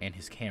and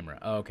his camera.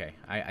 Oh, okay,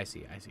 I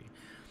see.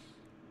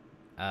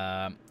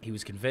 He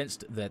was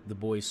convinced that the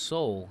boy's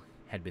soul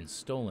had been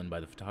stolen by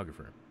the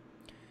photographer.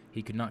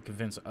 He could not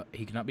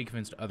be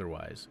convinced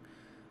otherwise.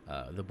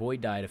 The boy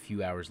died a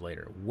few hours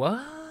later.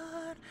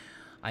 What?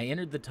 I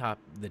entered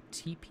the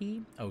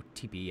teepee. Oh,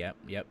 teepee.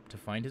 Yep. To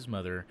find his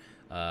mother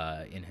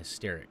in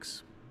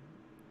hysterics.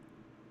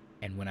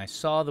 And when I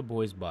saw the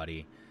boy's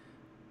body,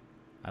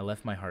 I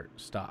left my heart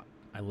stop.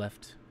 I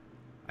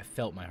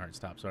felt my heart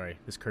stop. Sorry,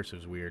 this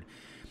cursive's weird.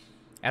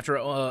 After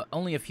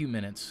only a few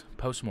minutes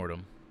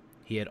post-mortem,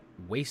 he had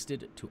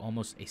wasted to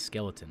almost a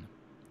skeleton.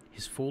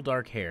 His full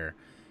dark hair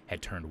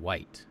had turned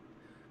white.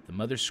 The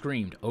mother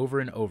screamed over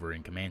and over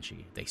in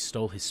Comanche. They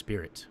stole his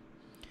spirit.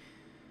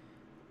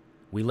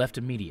 We left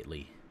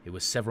immediately. It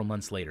was several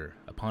months later,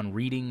 upon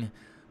reading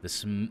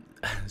the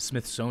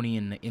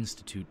Smithsonian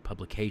Institute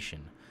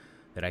publication,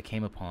 that I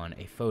came upon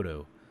a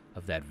photo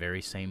of that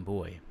very same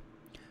boy.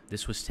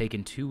 This was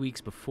taken 2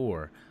 weeks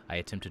before I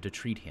attempted to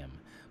treat him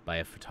by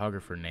a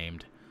photographer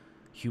named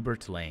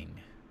Hubert Lang,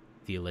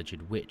 the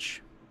alleged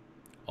witch.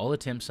 All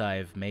attempts I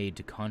have made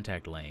to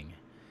contact Lang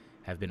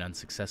have been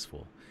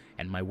unsuccessful,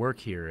 and my work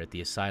here at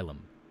the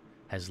asylum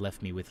has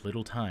left me with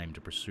little time to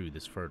pursue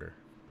this further.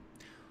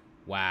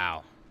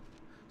 Wow.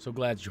 So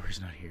glad Jory's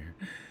not here.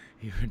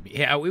 He would be,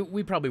 yeah,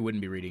 we probably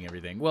wouldn't be reading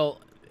everything. Well,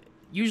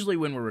 usually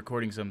when we're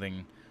recording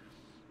something,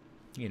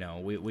 you know,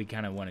 we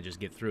kind of want to just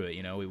get through it,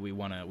 you know. We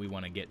want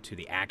to get to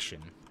the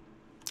action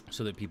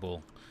so that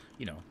people,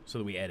 you know, so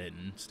that we edit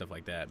and stuff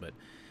like that. But,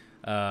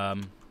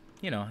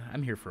 you know,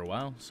 I'm here for a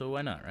while, so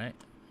why not, right?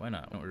 Why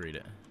not? Why don't we read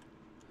it?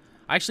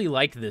 I actually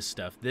like this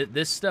stuff.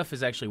 This stuff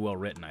is actually well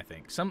written, I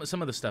think. Some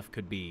of the stuff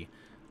could be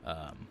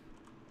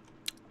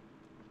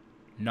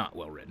not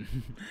well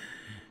written.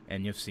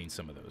 And you've seen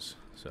some of those.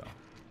 So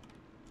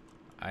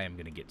I am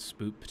going to get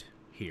spooked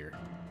here.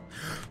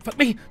 Fuck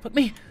me! Fuck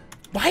me!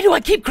 Why do I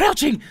keep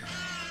crouching?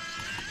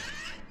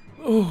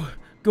 Oh,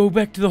 go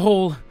back to the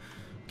hole.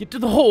 Get to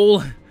the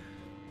hole.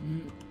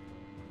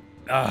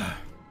 Oh,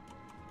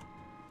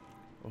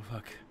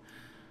 fuck.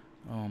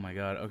 Oh my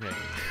god, okay.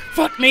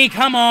 Fuck me,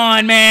 come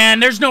on, man!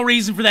 There's no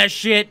reason for that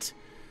shit!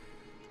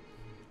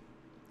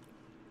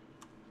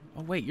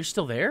 Oh wait, you're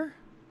still there?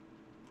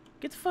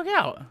 Get the fuck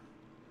out.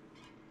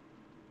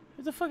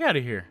 Get the fuck out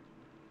of here.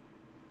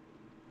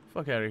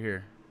 Fuck out of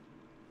here.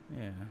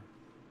 Yeah.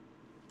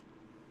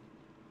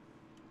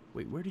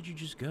 Wait, where did you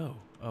just go?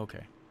 Oh,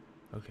 okay.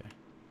 Okay.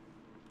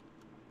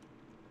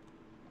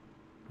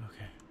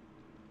 Okay.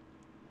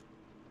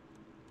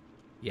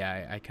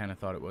 Yeah, I kind of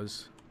thought it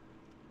was.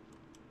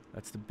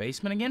 That's the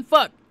basement again?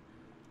 Fuck!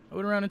 I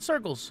went around in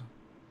circles.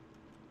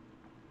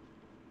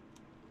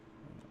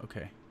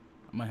 Okay.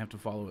 I might have to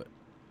follow it.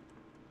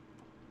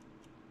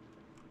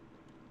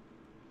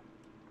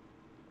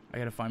 I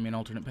gotta find me an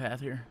alternate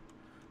path here.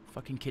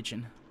 Fucking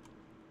kitchen.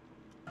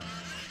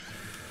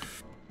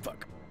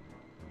 Fuck.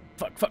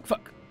 Fuck, fuck,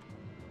 fuck.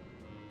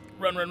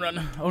 Run, run,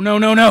 run. Oh, no,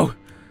 no, no!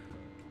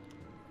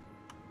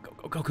 Go,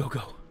 go, go, go,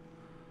 go.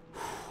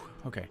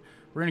 Okay.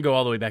 We're gonna go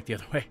all the way back the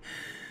other way.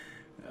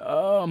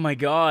 Oh, my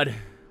God.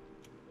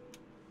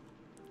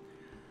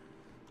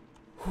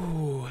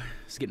 Whew.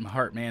 It's getting my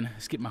heart, man.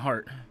 It's getting my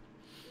heart.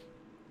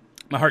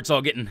 My heart's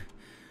all getting...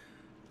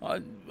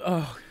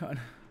 oh, God.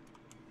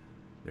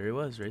 There he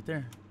was, right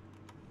there.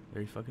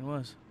 There he fucking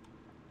was.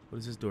 What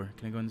is this door?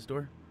 Can I go in this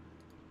door?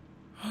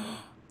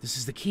 This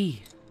is the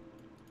key.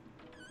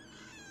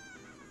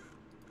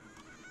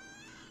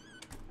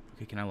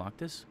 Okay, can I lock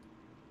this?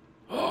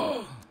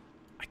 Oh,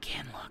 I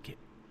can lock it.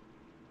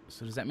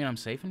 So does that mean I'm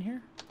safe in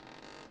here?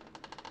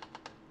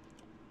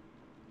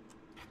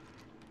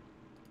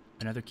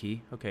 Another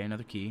key. Okay,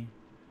 another key.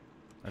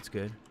 That's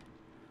good.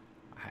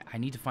 I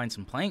need to find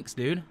some planks,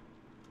 dude.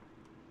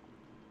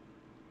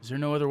 Is there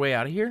no other way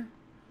out of here?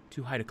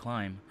 Too high to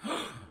climb.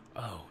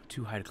 Oh,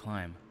 too high to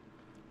climb.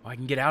 Oh, I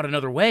can get out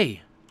another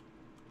way.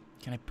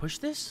 Can I push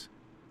this?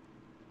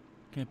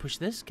 Can I push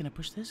this? Can I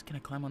push this? Can I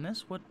climb on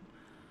this? What?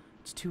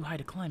 It's too high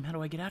to climb. How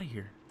do I get out of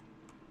here?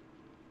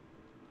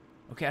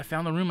 Okay, I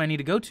found the room I need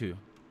to go to.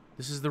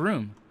 This is the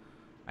room.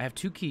 I have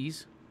 2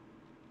 keys.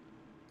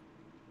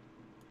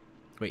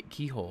 Wait,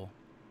 keyhole.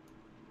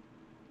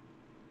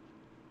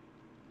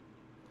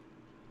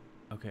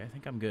 Okay, I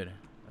think I'm good.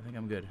 I think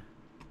I'm good.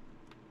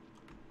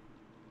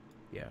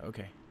 Yeah,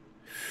 okay.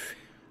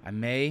 I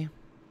may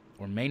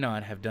or may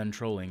not have done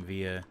trolling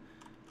via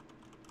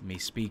me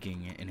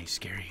speaking in a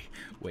scary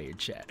way in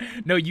chat.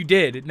 No, you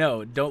did.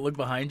 No, don't look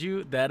behind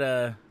you.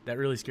 That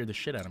really scared the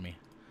shit out of me.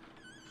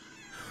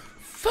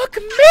 Fuck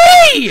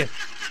me!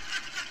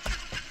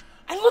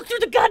 I looked through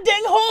the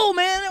goddamn hole,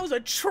 man. That was a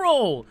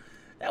troll.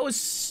 That was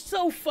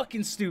so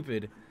fucking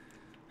stupid.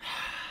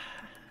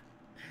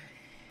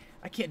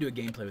 I can't do a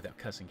gameplay without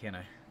cussing, can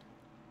I?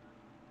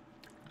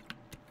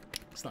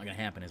 It's not gonna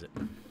happen, is it?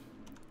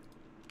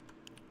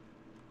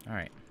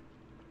 Alright.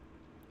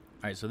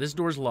 Alright, so this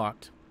door's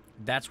locked.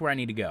 That's where I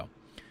need to go.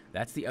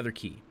 That's the other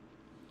key.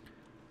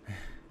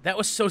 That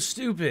was so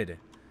stupid.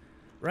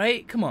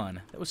 Right? Come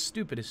on. That was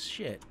stupid as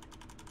shit.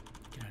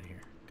 Get out of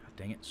here. God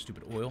dang it.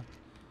 Stupid oil.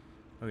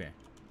 Okay.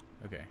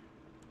 Okay.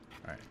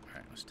 Alright.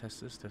 Alright. Let's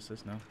test this. Test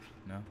this. No.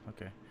 No.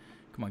 Okay.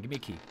 Come on. Give me a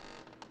key.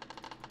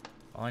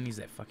 All I need is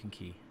that fucking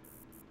key.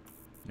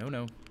 No,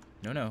 no.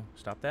 No, no.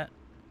 Stop that.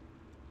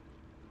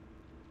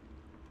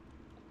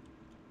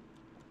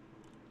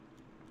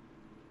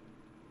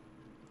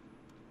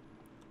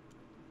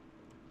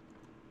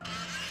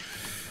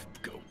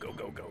 Go, go,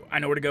 go, go. I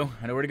know where to go.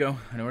 I know where to go.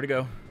 I know where to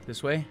go.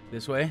 This way.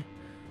 This way.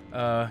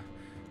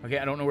 Okay,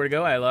 I don't know where to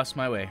go. I lost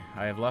my way.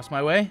 I have lost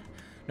my way.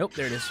 Nope,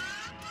 there it is.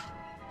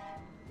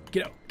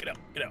 Get out. Get out.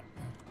 Get out.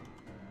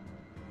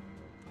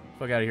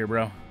 Fuck out of here,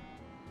 bro.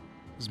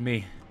 This is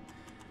me.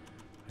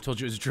 I told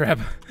you it was a trap.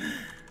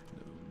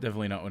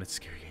 Definitely not when it's a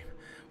scary game.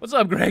 What's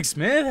up, Greg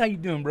Smith? How you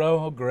doing,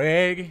 bro? Oh,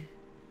 Greg.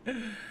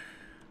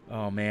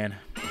 Oh, man.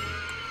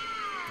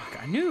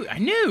 Fuck, I knew. How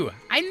do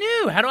I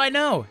know? How do I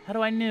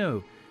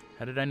know?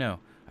 How did I know?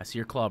 I see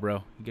your claw,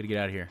 bro. You gotta get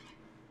out of here.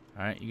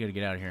 All right, you gotta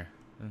get out of here.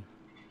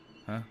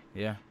 Huh?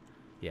 Yeah?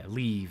 Yeah,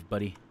 leave,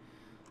 buddy.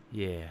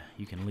 Yeah,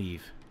 you can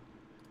leave.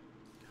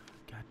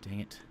 God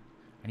dang it.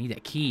 I need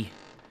that key.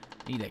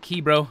 I need that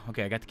key, bro.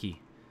 Okay, I got the key.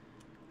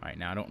 All right,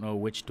 now I don't know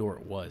which door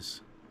it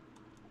was.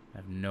 I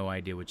have no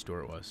idea which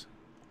door it was.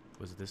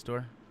 Was it this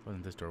door?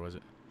 Wasn't this door, was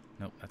it?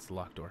 Nope, that's the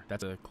locked door.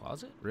 That's a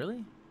closet?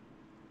 Really?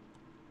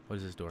 What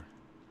is this door?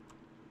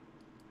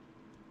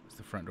 It's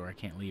the front door. I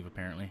can't leave,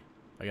 apparently.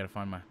 I gotta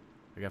find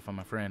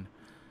my friend.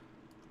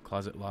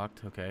 Closet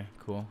locked. Okay,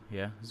 cool.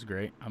 Yeah, this is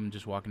great. I'm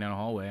just walking down a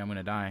hallway. I'm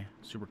gonna die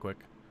super quick.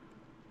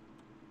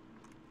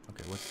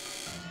 Okay,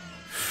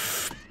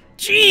 what's...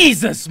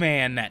 Jesus,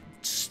 man! That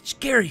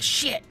scary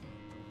shit!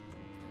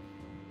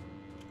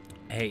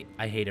 I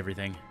hate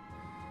everything.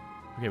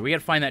 Okay, we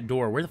gotta find that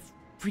door. Where the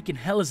freaking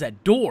hell is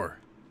that door?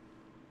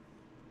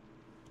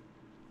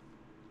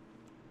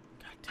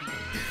 God damn it.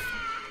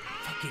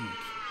 Fucking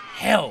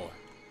hell.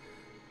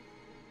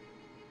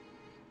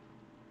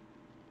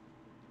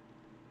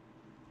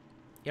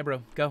 Yeah,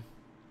 bro. Go.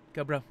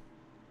 Go, bro.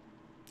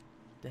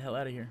 Get the hell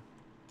out of here.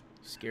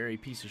 Scary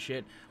piece of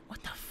shit.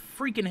 What the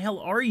freaking hell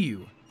are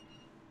you?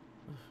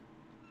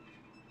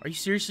 Are you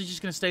seriously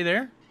just gonna stay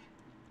there?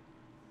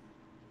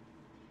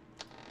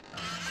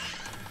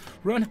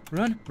 Run,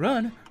 run,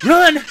 run,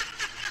 run!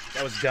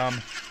 That was dumb.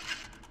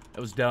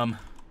 That was dumb.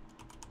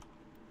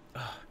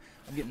 Oh,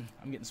 I'm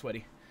getting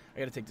sweaty. I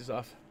gotta take this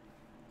off.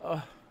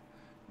 Oh,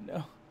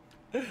 no.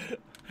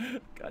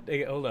 God dang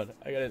it! Hold on.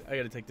 I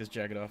gotta take this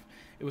jacket off.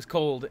 It was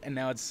cold, and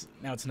now it's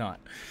not.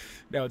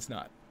 Now it's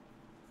not.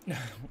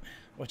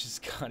 Watch this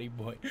Scotty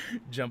boy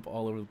jump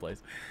all over the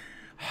place.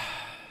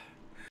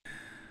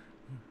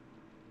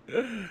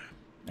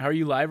 How are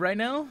you live right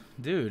now?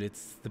 Dude,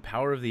 it's the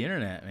power of the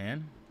internet,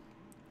 man.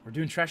 We're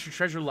doing Trash or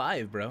Treasure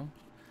live, bro.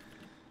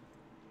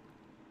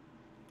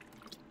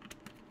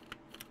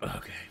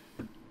 Okay.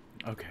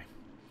 Okay.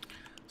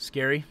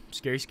 Scary,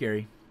 scary,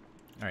 scary.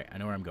 Alright, I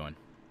know where I'm going.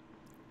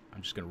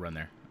 I'm just gonna run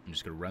there. I'm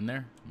just gonna run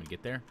there. I'm gonna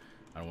get there.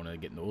 I don't want to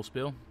get in the oil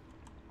spill.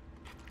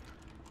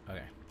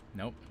 Okay.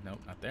 Nope, nope,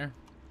 not there.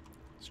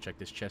 Let's check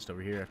this chest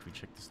over here after we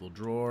check this little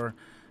drawer.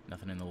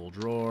 Nothing in the little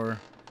drawer.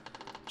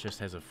 Just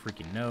has a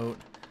freaking note.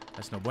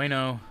 That's no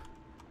bueno.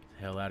 Get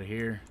the hell out of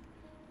here.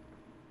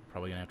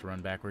 Probably gonna have to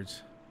run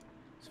backwards.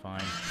 It's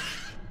fine.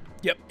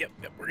 Yep.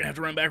 We're gonna have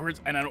to run backwards,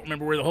 and I don't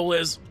remember where the hole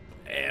is.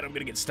 And I'm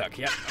gonna get stuck.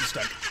 Yep, I'm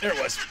stuck. There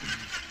it was.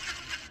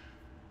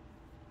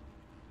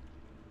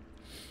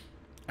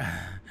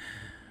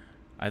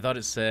 I thought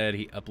it said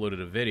he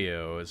uploaded a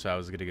video, so I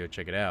was gonna go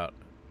check it out.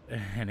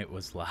 And it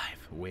was live.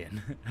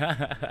 Win.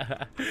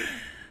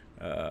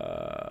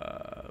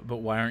 But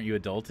why aren't you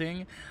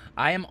adulting?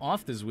 I am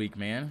off this week,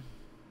 man.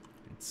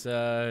 It's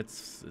I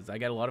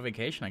got a lot of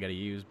vacation I gotta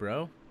use,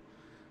 bro.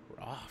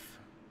 We're off.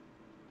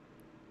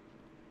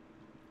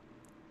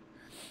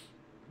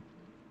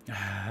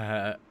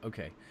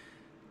 Okay.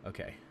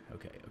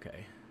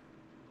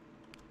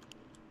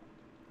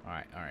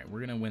 Alright. We're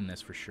gonna win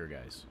this for sure,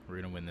 guys. We're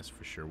gonna win this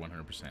for sure,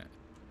 100%.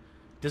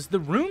 Does the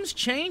rooms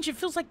change? It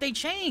feels like they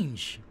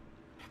change.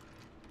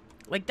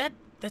 Like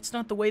that's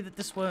not the way that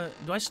this was.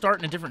 Do I start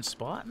in a different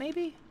spot,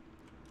 maybe?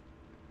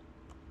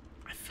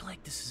 I feel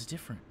like this is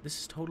different. This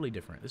is totally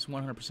different. This is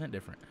 100%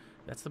 different.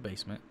 That's the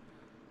basement.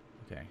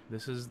 Okay,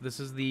 this is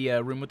the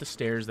room with the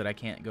stairs that I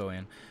can't go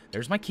in.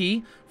 There's my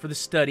key for the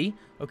study.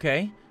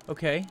 Okay.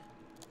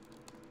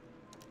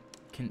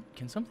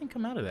 Can something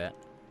come out of that?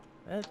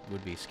 That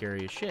would be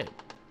scary as shit.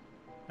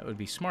 That would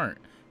be smart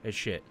as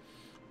shit.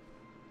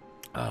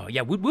 Oh,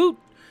 yeah, woot woot!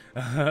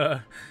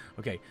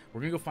 Okay,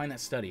 we're gonna go find that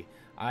study.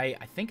 I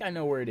think I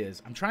know where it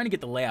is. I'm trying to get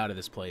the layout of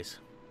this place.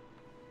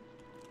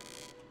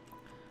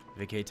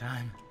 Vacay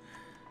time.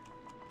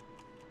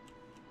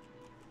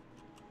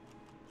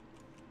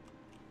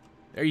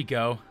 There you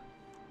go.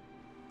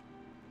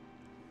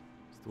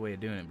 That's the way of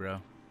doing it,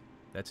 bro.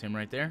 That's him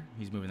right there.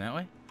 He's moving that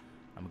way.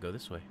 I'm gonna go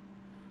this way.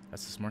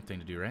 That's the smart thing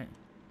to do, right?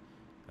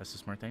 That's the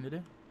smart thing to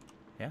do?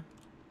 Yeah?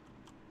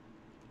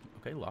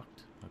 Okay,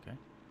 locked. Okay.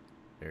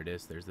 There it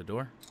is. There's the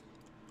door.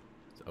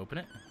 Let's open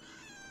it.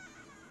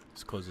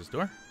 Let's close this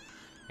door.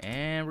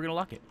 And we're gonna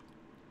lock it.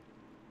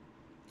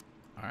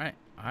 Alright.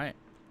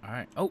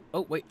 Oh,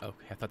 wait.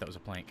 Okay, I thought that was a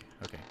plank.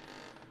 Okay.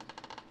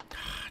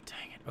 God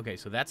dang it. Okay,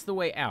 so that's the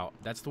way out.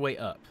 That's the way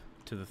up.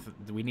 To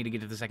the we need to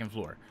get to the second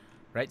floor.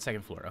 Right?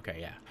 Second floor. Okay,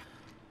 yeah.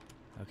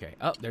 Okay.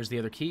 Oh, there's the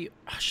other key.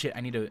 Oh, shit,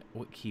 I need to...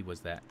 What key was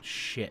that?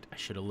 Shit, I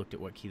should have looked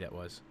at what key that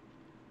was.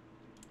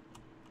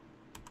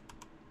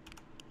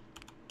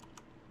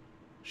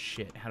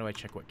 Shit, how do I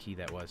check what key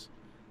that was?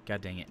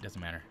 God dang it,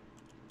 doesn't matter.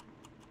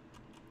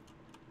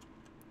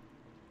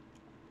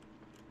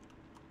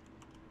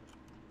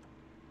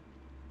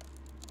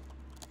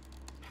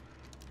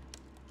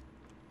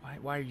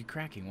 Why are you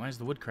cracking? Why is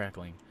the wood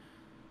crackling?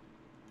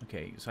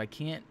 Okay, so I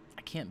can't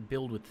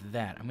build with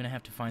that. I'm gonna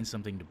have to find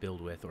something to build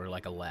with, or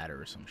like a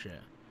ladder or some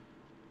shit.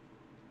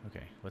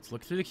 Okay, let's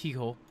look through the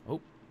keyhole.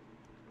 Oh.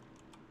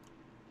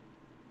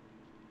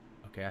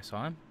 Okay, I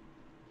saw him.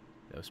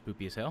 That was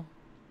spoopy as hell.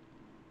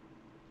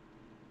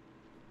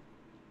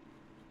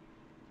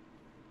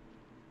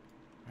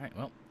 Alright,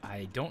 well,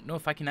 I don't know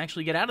if I can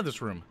actually get out of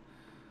this room.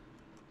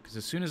 Because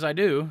as soon as I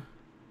do,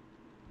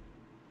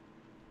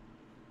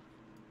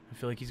 I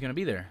feel like he's gonna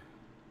be there.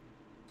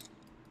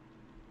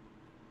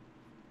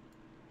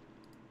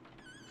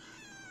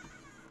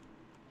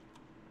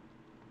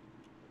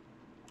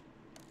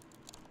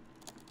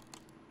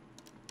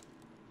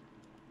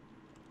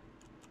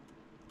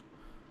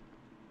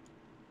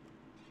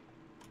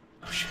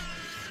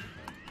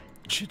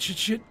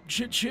 Shit.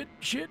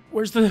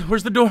 Where's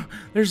the door?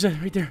 There's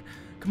it right there.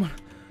 Come on.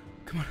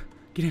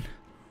 Get in.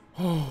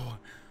 Oh.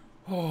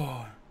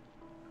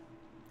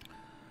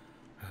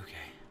 Okay.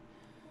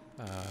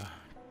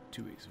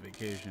 2 weeks of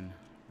vacation.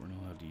 We're not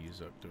allowed to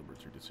use October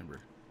through December.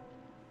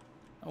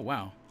 Oh,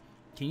 wow.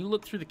 Can you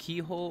look through the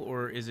keyhole,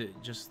 or is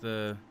it just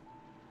the...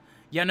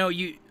 Yeah, no,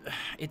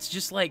 it's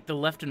just like the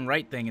left and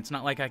right thing. It's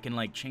not like I can,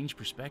 like, change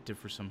perspective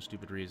for some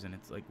stupid reason.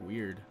 It's, like,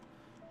 weird.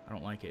 I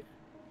don't like it.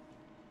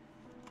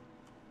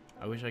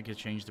 I wish I could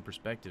change the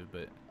perspective,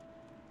 but...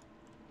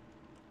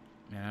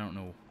 Man, I don't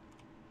know.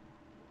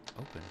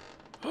 Open.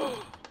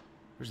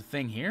 There's a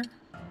thing here?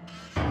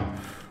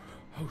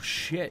 Oh,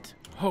 shit.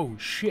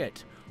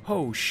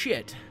 Oh,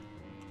 shit.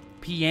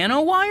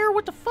 Piano wire?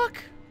 What the fuck?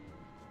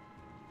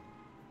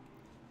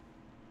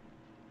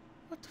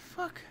 What the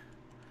fuck?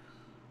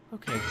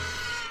 Okay.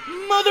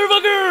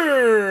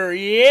 Motherfucker!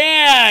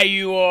 Yeah,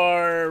 you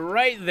are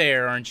right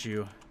there, aren't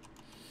you?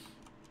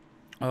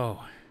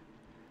 Oh.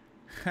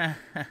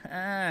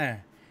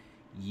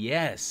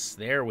 Yes,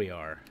 there we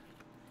are.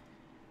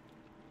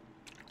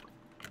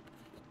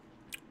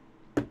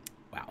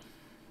 Wow.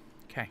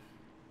 Okay.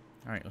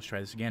 All right, let's try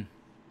this again.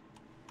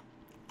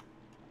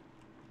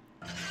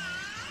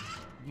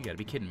 You gotta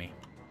be kidding me.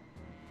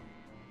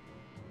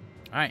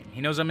 All right, he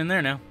knows I'm in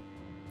there now.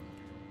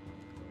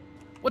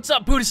 What's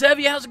up,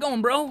 Pudisev? How's it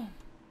going, bro?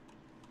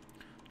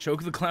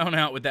 Choke the clown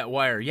out with that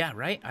wire. Yeah,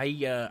 right?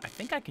 I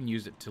think I can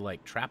use it to,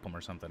 like, trap him or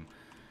something.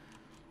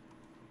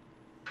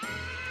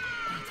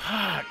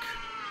 Fuck.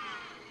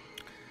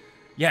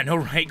 Yeah, no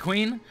right,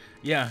 Queen?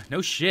 Yeah,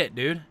 no shit,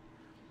 dude.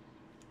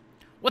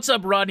 What's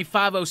up,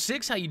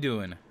 Rodney506? How you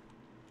doing?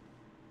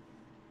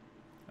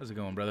 How's it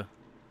going, brother?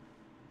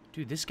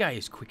 Dude, this guy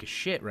is quick as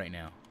shit right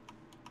now.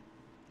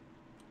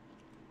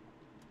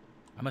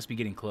 I must be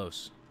getting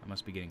close. I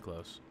must be getting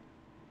close.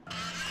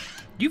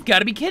 You've got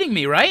to be kidding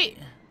me, right?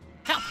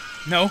 How?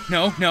 No,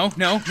 no, no,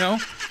 no, no.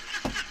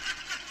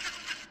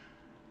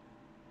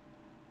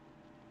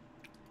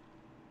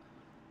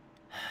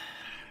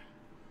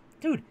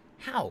 Dude,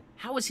 how?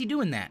 How is he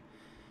doing that?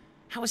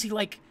 How is he,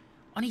 like,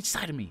 on each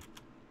side of me?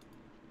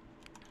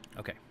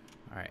 Okay.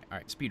 All right.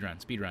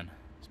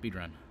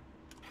 Speedrun.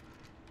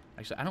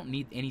 Actually, I don't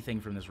need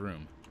anything from this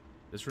room.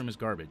 This room is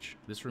garbage.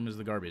 This room is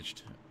the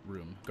garbaged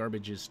room.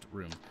 Garbagest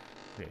room.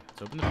 Okay,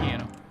 let's open the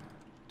piano.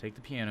 Take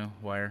the piano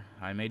wire.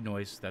 I made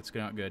noise. That's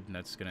not good.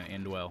 That's going to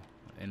end well.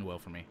 End well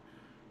for me.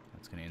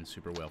 That's going to end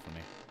super well for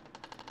me.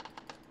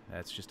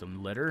 That's just a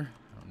letter.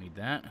 I don't need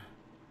that.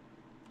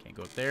 Can't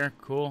go up there.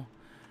 Cool.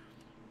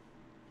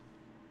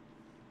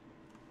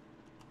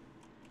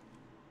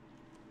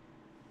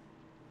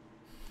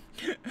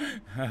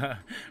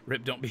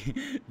 Rip, don't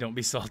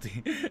be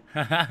salty.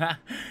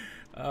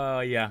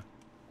 Yeah.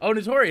 Oh,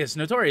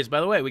 Notorious,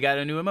 by the way, we got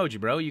a new emoji,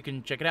 bro. You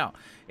can check it out.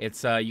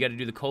 It's you got to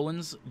do the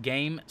colons,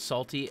 game,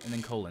 salty, and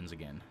then colons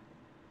again.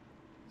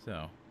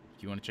 So,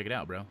 if you want to check it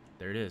out, bro,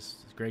 there it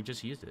is. Greg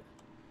just used it.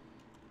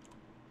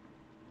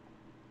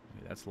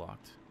 Okay, that's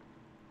locked.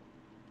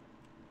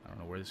 I don't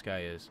know where this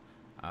guy is.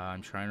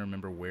 I'm trying to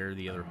remember where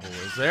the other hole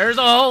is. There's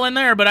a hole in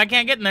there, but I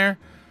can't get in there.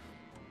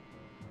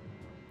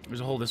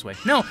 There's a hole this way.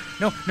 No.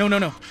 Get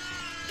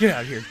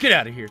out of here. Get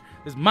out of here.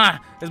 This is my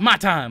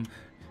time.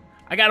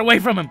 I got away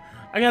from him.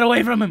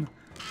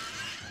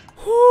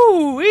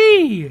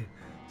 Whoo-wee.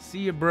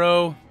 See ya,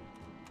 bro.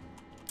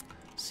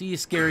 See ya,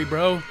 scary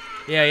bro.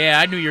 Yeah,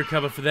 I knew you were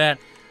coming for that.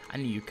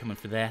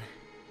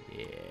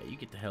 Yeah, you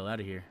get the hell out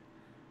of here.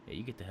 Yeah,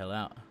 you get the hell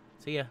out.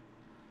 See ya,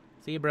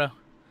 bro.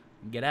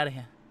 Get out of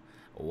here.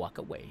 I walk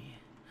away.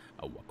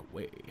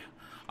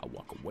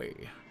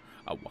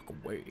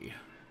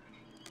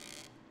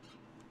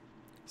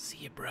 See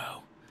ya,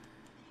 bro.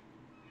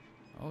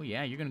 Oh,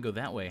 yeah, you're gonna go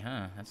that way,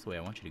 huh? That's the way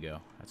I want you to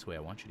go. That's the way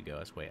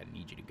I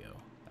need you to go.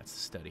 That's the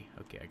study.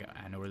 Okay,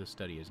 I know where the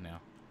study is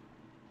now.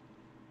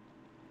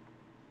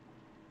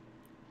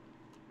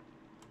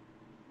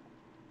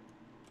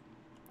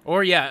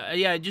 Or,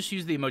 yeah, just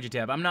use the emoji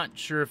tab. I'm not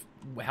sure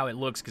how it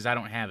looks because I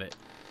don't have it.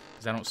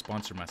 Because I don't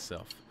sponsor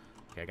myself.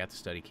 Okay, I got the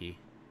study key.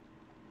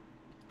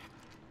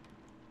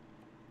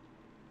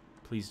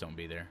 Please don't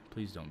be there.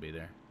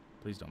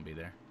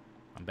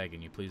 I'm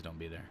begging you, please don't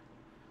be there.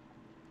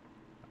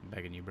 I'm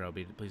begging you, bro.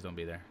 Please don't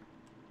be there.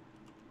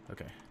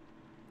 Okay.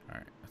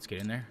 Alright, let's get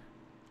in there.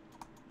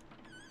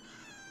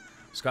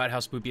 Scott, how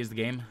spoopy is the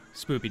game?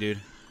 Spoopy, dude.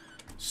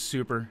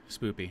 Super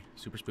spoopy.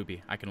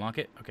 I can lock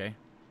it? Okay.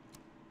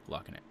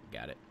 Locking it.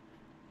 Got it.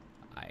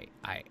 I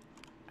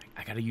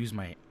gotta use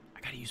my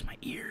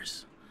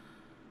ears.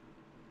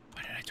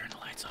 Why did I turn the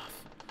lights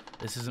off?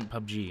 This isn't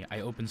PUBG.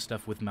 I open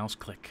stuff with mouse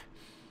click.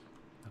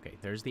 Okay,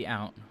 there's the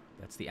out.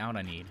 That's the out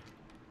I need.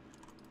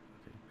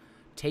 Okay.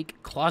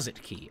 Take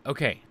closet key.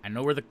 Okay, I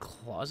know where the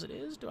closet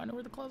is. Do I know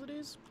where the closet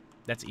is?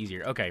 That's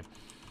easier. Okay.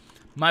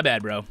 My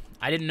bad, bro.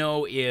 I didn't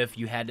know if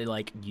you had to,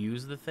 like,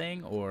 use the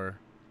thing or...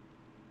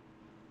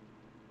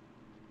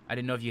 I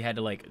didn't know if you had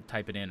to, like,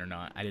 type it in or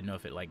not. I didn't know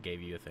if it, like,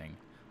 gave you a thing.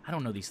 I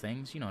don't know these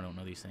things. You know I don't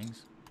know these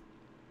things.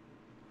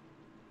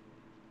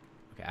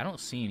 Okay, I don't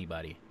see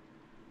anybody.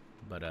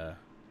 But, I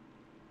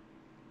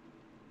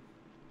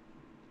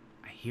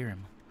hear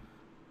him.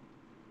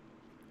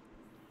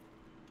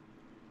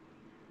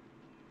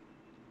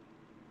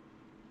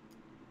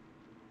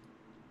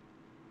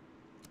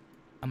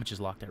 I'm gonna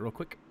just lock that real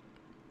quick.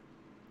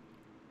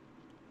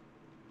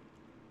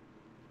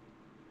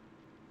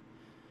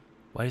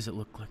 Why does it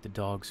look like the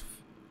dolls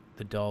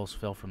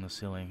fell from the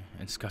ceiling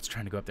and Scott's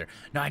trying to go up there?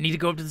 No, I need to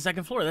go up to the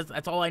second floor.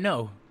 That's all I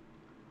know.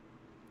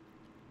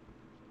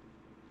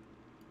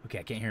 Okay,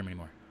 I can't hear him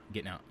anymore. I'm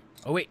getting out.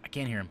 Oh wait, I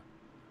can't hear him.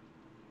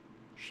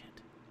 Shit.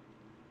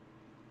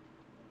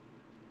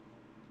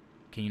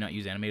 Can you not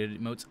use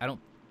animated emotes? I don't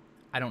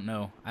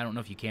know. I don't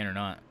know if you can or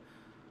not.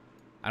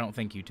 I don't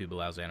think YouTube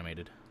allows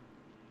animated.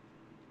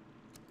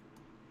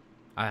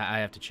 I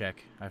have to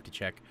check. I have to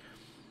check.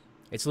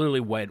 It's literally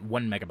 1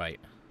 megabyte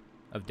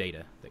of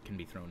data that can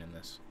be thrown in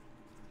this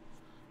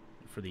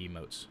for the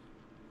emotes.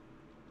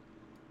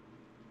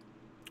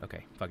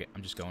 Okay, fuck it.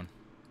 I'm just going.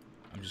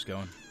 I'm just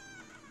going.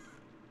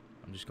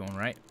 I'm just going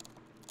right.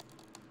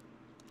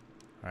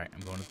 Alright,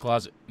 I'm going to the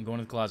closet. I'm going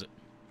to the closet.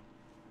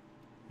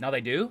 Now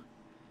they do?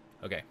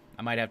 Okay,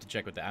 I might have to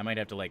check with that. I might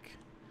have to, like...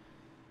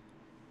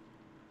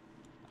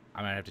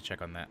 I might have to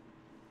check on that.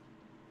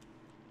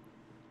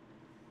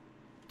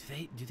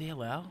 Do they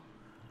allow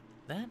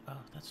that? Oh,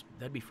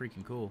 that'd be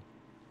freaking cool.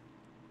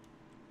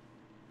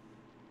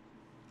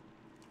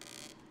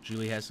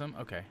 Julie has some?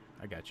 Okay,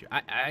 I got you.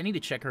 I need to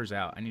check hers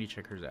out. I need to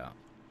check hers out.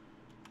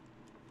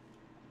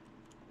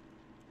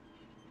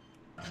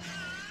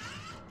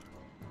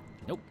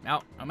 Nope,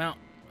 out. I'm out.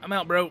 I'm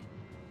out, bro.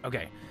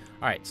 Okay.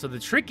 All right, so the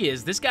trick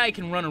is this guy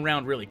can run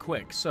around really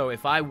quick. So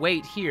if I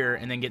wait here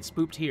and then get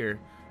spooked here,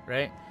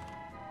 right?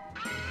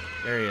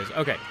 There he is.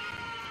 Okay.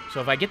 So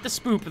if I get the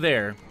spook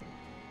there,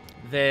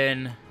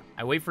 then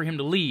I wait for him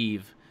to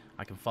leave,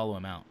 I can follow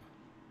him out.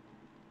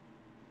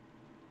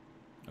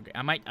 Okay,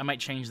 I might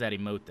change that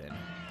emote then.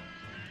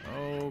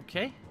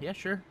 Okay. Yeah,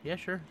 sure. Yeah,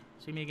 sure.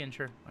 See me again,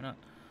 sure. Why not?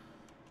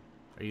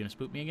 Are you gonna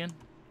spook me again?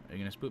 Are you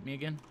gonna spook me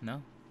again? No?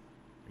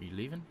 Are you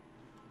leaving?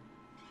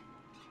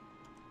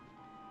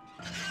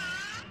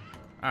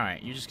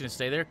 Alright, you're just gonna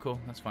stay there? Cool,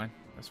 that's fine.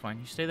 That's fine.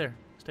 You stay there.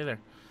 Stay there.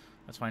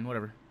 That's fine,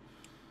 whatever.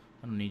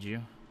 I don't need you.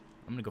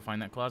 I'm gonna go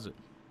find that closet.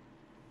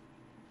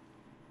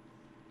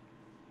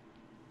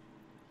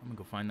 I'm gonna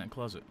go find that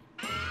closet.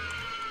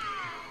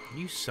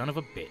 You son of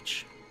a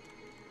bitch.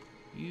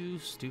 You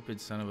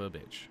stupid son of a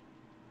bitch.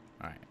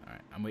 Alright,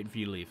 alright. I'm waiting for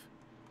you to leave.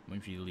 I'm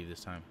waiting for you to leave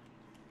this time.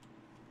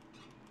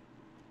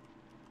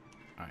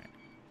 Alright.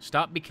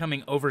 Stop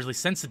becoming overly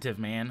sensitive,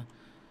 man.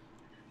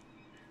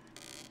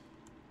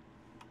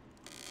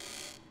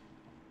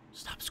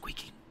 Stop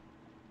squeaking.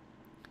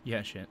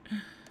 Yeah, shit.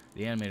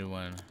 The animated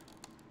one.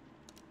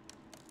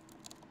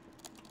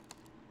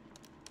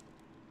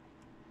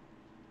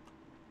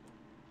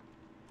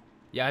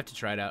 Yeah, I have to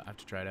try it out. I have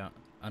to try it out.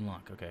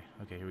 Unlock. Okay.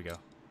 Okay, here we go.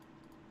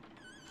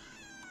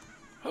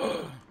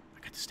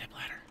 I got the step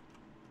ladder.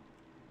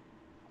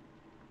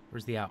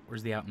 Where's the out?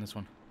 Where's the out in this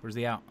one? Where's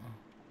the out?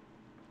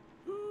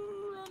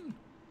 Run.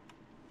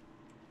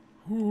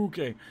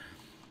 Okay.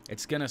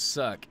 It's gonna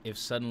suck if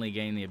suddenly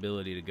gain the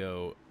ability to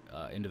go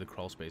into the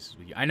crawl spaces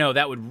with you. I know,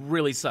 that would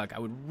really suck. I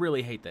would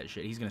really hate that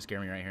shit. He's gonna scare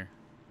me right here.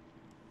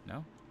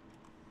 No?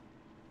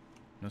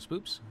 No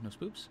spoops? No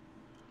spoops?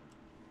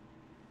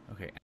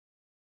 Okay.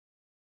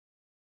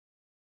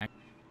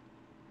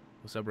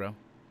 What's up, bro?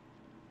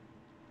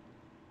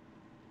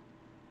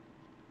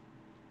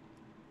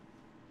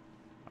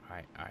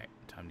 Alright.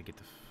 Time to get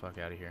the fuck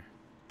out of here.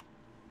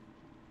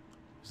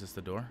 Is this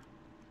the door?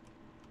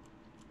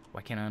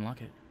 Why can't I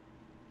unlock it?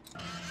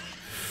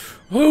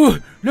 Oh,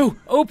 no!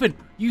 Open!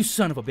 You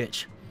son of a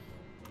bitch.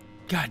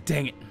 God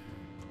dang it.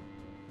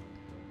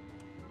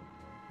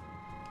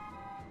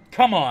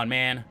 Come on,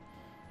 man.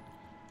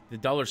 The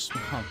dollar's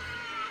small.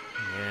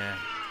 Yeah.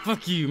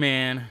 Fuck you,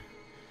 man.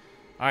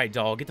 Alright,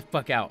 doll. Get the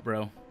fuck out,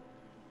 bro.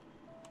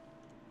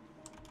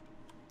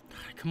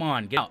 God, come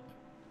on, get out.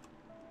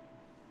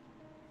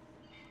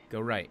 Go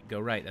right. Go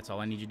right. That's all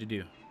I need you to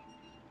do.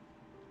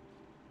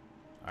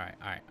 Alright.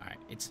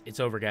 It's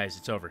over, guys.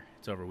 It's over.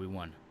 It's over. We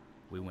won.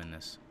 We win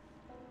this.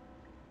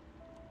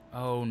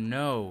 Oh,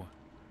 no.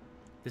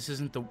 This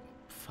isn't the...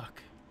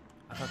 Fuck.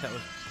 I thought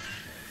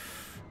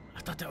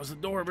that was the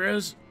door,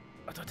 bros.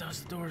 I thought that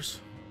was the doors.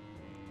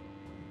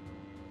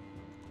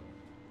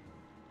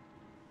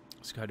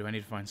 Scott, do I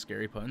need to find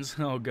scary puns?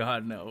 Oh,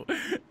 God, no.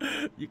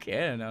 You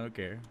can. I don't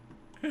care.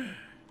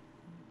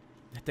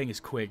 That thing is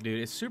quick,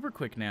 dude. It's super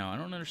quick now. I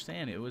don't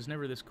understand. It was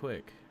never this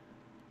quick.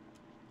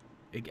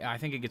 I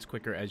think it gets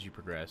quicker as you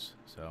progress.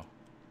 So,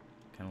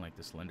 kind of like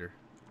the Slender.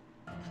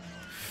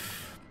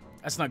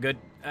 That's not good.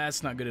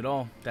 That's not good at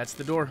all. That's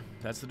the door.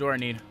 That's the door I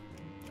need.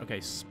 Okay,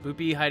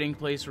 spoopy hiding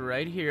place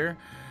right here.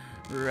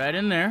 Right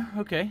in there.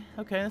 Okay,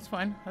 that's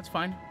fine. That's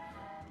fine.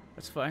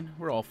 That's fine.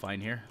 We're all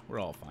fine here. We're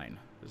all fine.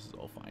 This is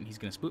all fine. He's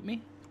gonna spook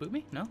me? Spook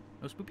me? No?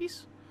 No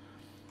spoopies?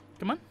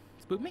 Come on.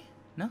 Spook me?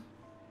 No?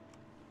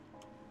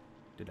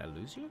 Did I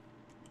lose you?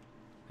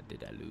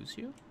 Did I lose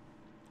you?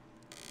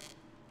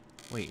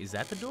 Wait, is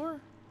that the door?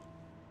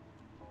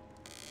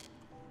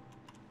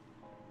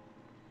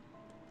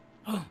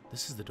 Oh,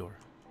 this is the door.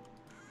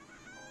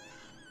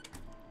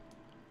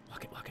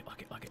 Lock it, lock it,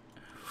 lock it, lock it.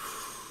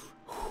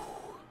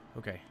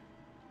 Okay.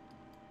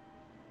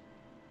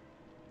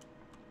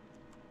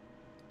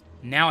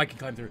 Now I can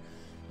climb through.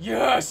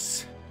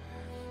 Yes!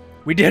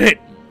 We did it!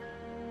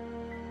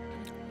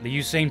 The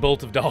Usain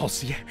Bolt of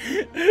dolls. Yeah.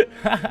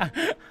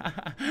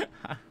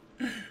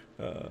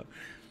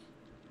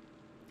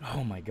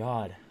 Oh my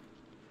god.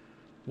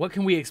 What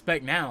can we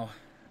expect now?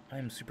 I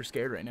am super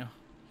scared right now.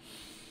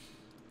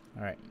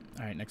 Alright,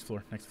 next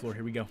floor. Next floor,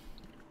 here we go.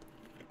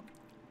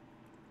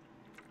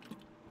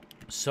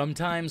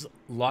 Sometimes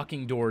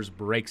locking doors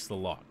breaks the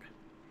lock.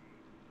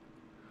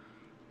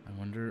 I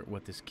wonder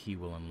what this key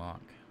will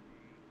unlock.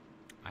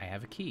 I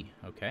have a key.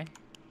 Okay.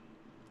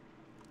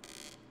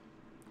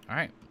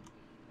 Alright.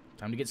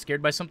 Time to get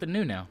scared by something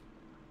new now.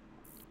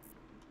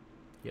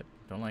 Yep.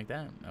 Don't like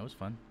that. That was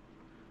fun.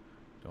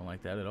 Don't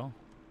like that at all.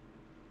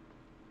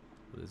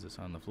 What is this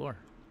on the floor?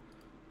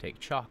 Take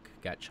chalk.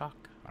 Got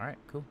chalk. Alright,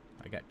 cool.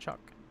 I got chalk.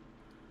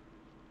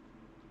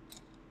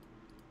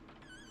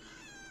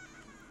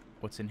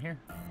 What's in here?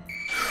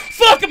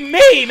 Fuck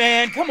me,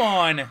 man! Come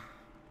on!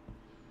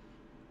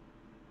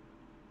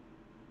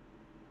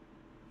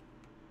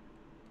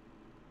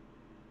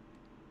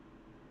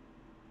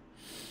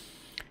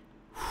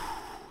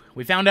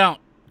 We found out,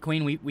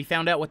 Queen. We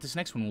found out what this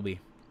next one will be.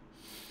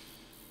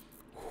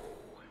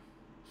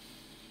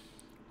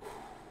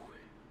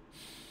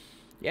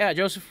 Yeah,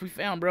 Joseph, we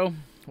found, bro.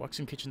 Walks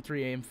in kitchen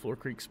 3 a.m. Floor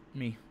creaks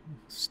me.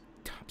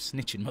 Stop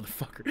snitching,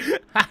 motherfucker.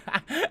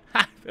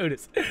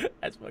 Otis,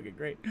 that's fucking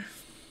great.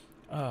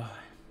 All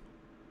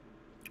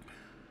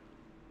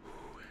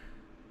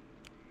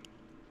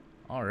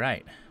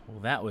right. Well,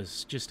 that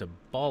was just a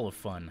ball of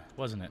fun,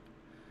 wasn't it?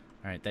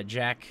 All right, that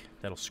jack,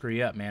 that'll screw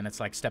you up, man. It's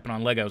like stepping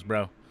on Legos,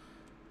 bro.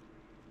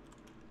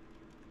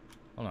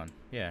 Hold on.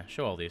 Yeah,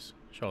 show all these.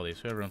 Show all these.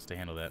 Whoever wants to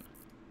handle that.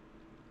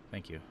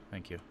 Thank you.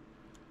 Thank you.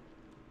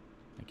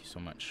 Thank you so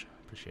much.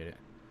 Appreciate it.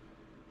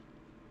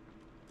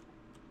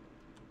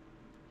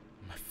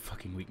 My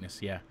fucking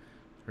weakness, yeah.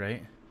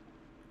 Right?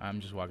 I'm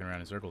just walking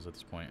around in circles at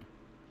this point.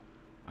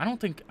 I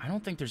don't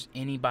think there's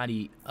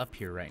anybody up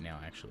here right now,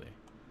 actually.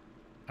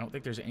 I don't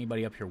think there's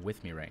anybody up here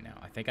with me right now.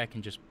 I think I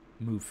can just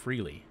move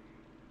freely.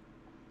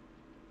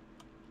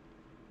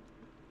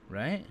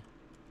 Right?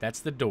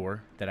 That's the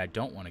door that I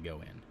don't want to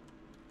go in.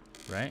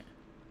 Right?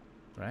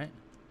 Right?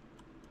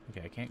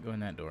 Okay, I can't go in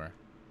that door.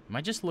 Am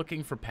I just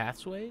looking for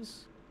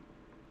pathways?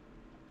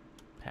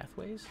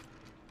 Pathways?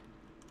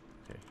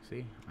 Okay,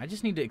 see? I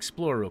just need to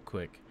explore real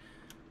quick.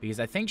 Because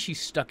I think she's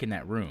stuck in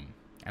that room.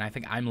 And I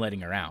think I'm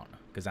letting her out.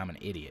 Because I'm an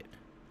idiot.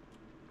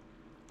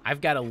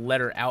 I've got to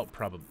let her out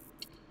probably.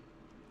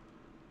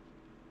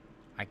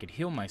 I could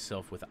heal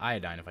myself with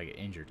iodine if I get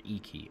injured. E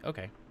key.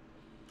 Okay.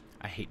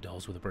 I hate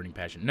dolls with a burning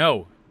passion.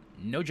 No!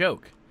 No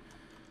joke.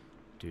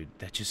 Dude,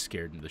 that just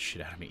scared the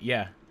shit out of me.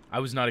 Yeah, I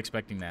was not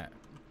expecting that.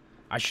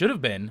 I should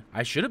have been.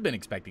 I should have been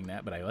expecting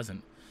that, but I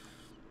wasn't.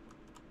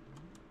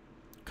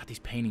 God, these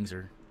paintings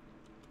are...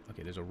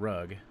 Okay, there's a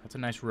rug. That's a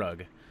nice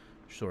rug.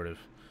 Sort of.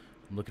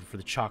 I'm looking for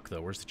the chalk,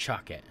 though. Where's the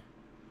chalk at?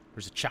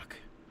 Where's the chalk?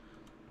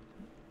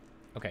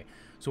 Okay,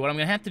 so what I'm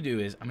going to have to do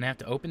is I'm going to have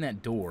to open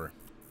that door.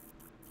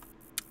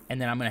 And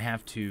then I'm going to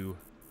have to...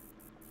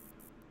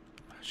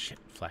 Oh, shit,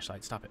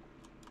 flashlight, stop it.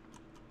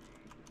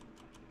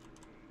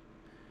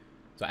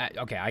 So,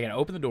 okay, I got to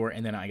open the door,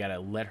 and then I got to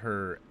let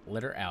her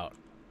out.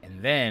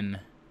 And then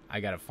I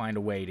got to find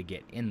a way to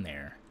get in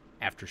there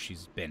after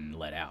she's been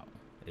let out,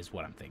 is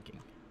what I'm thinking.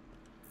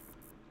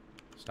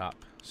 Stop.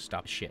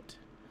 Stop shit.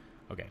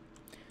 Okay.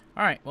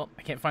 All right, well,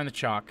 I can't find the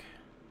chalk.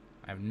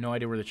 I have no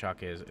idea where the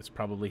chalk is. It's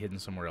probably hidden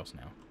somewhere else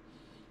now.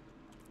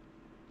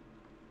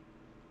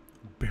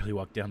 Barely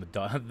walked down the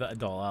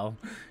doll aisle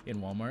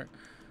in Walmart.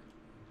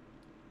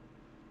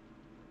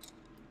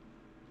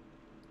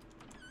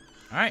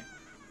 All right.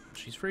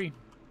 She's free.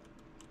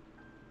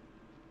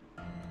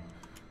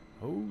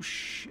 Oh,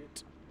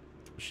 shit.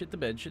 Shit the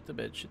bed, shit the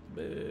bed, shit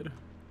the bed.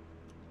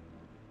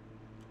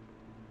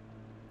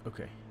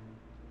 Okay.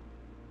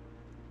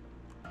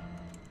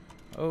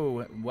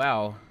 Oh,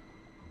 wow.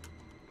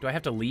 Do I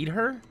have to lead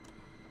her?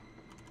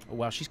 Oh,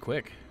 wow, she's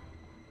quick.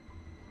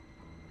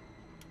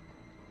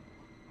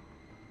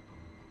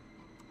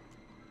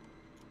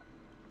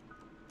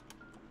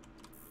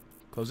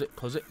 Close it,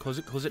 close it, close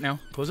it, close it now.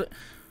 Close it.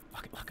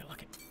 Lock it, lock it,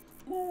 lock it.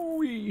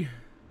 Ooh-wee.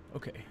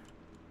 Okay.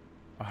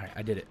 Alright,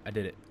 I did it. I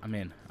did it. I'm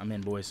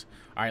in, boys.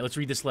 Alright, let's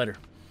read this letter.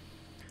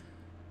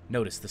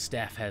 Notice the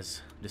staff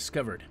has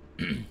discovered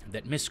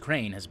that Miss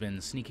Crane has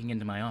been sneaking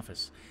into my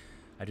office.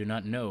 I do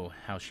not know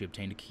how she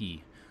obtained a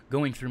key,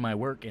 going through my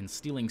work and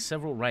stealing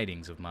several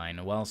writings of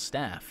mine while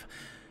staff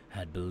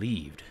had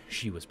believed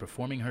she was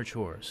performing her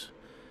chores.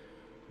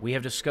 We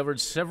have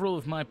discovered several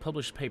of my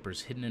published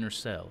papers hidden in her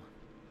cell.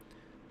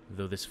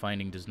 Though this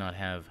finding does not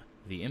have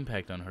the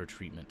impact on her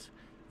treatment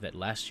that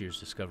last year's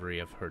discovery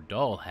of her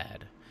doll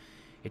had,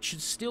 it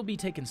should still be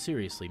taken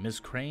seriously. Ms.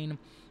 Crane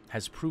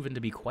has proven to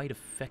be quite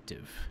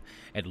effective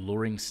at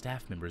luring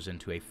staff members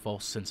into a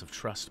false sense of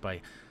trust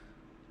by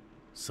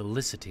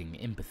soliciting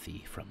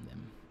empathy from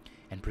them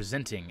and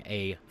presenting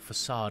a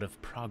facade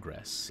of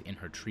progress in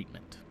her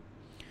treatment.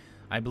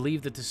 I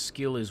believe that this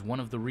skill is one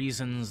of the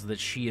reasons that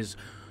she is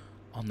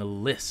on the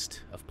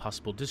list of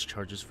possible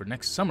discharges for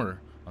next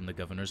summer on the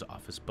governor's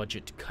office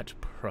budget cut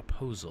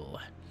proposal.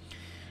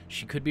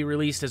 She could be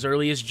released as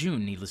early as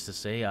June. Needless to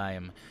say, I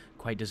am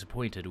quite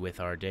disappointed with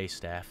our day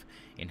staff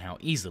in how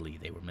easily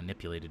they were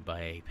manipulated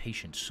by a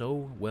patient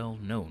so well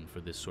known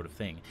for this sort of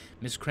thing.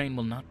 Miss Crane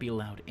will not be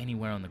allowed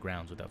anywhere on the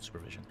grounds without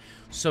supervision.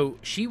 So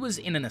she was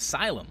in an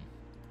asylum.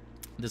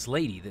 This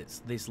lady,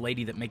 this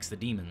lady that makes the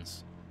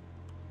demons.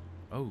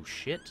 Oh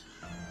shit!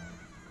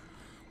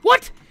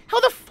 What? How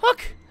the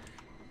fuck?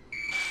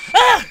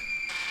 Ah!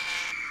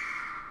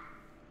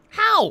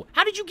 How?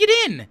 How did you get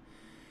in?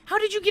 How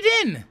did you get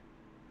in?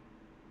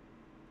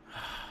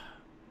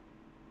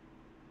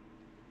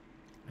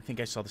 I think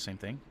I saw the same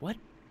thing. What?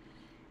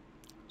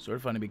 Sort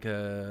of funny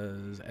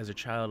because as a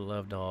child I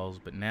loved dolls,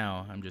 but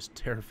now I'm just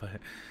terrified.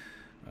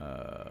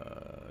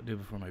 Do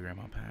before my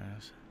grandma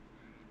passed.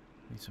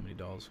 I need so many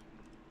dolls.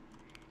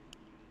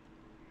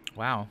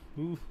 Wow.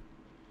 Ooh.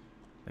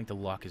 I think the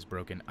lock is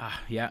broken.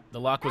 Ah, yeah,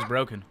 the lock was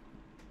broken.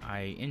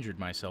 I injured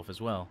myself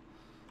as well.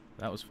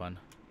 That was fun.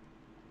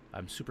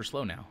 I'm super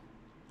slow now.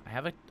 I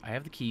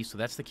have the key, so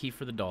that's the key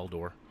for the doll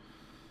door.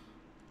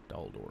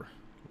 Doll door.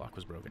 Lock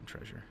was broken.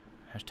 Treasure.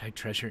 Hashtag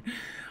treasure.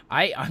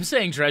 I'm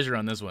saying treasure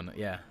on this one.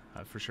 Yeah,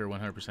 for sure,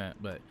 100%.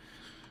 But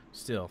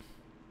still,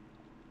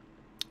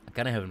 I'm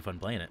kind of having fun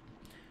playing it,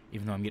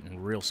 even though I'm getting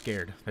real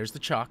scared. There's the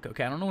chalk.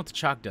 Okay, I don't know what the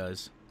chalk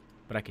does,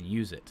 but I can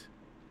use it.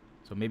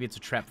 So maybe it's a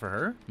trap for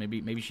her.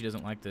 Maybe she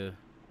doesn't like the...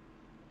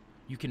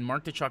 You can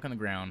mark the chalk on the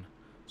ground,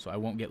 so I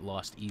won't get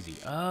lost easy.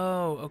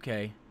 Oh,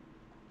 okay.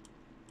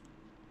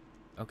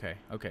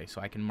 Okay,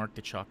 so I can mark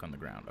the chalk on the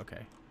ground.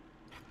 Okay.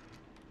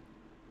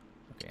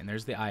 Okay, and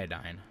there's the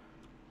iodine.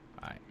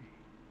 Alright.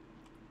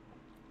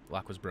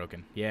 Lock was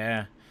broken.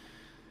 Yeah.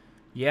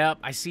 Yep,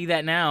 I see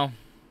that now.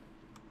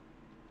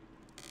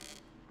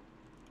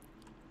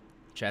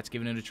 Chat's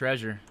giving it a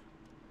treasure.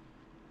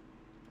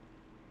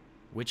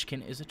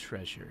 Witchkin is a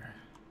treasure.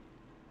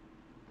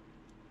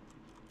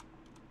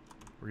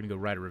 We're gonna go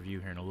write a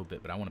review here in a little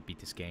bit, but I want to beat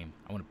this game.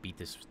 I want to beat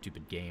this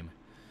stupid game.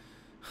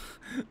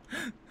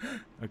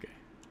 Okay.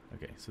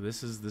 Okay, so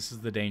this is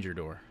the danger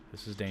door.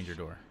 This is danger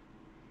door.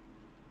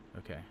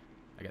 Okay.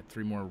 I got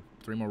three more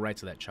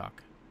rights of that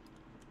chalk.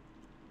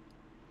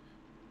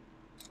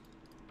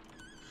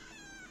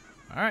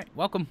 Alright,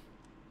 welcome.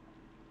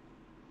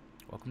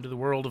 Welcome to the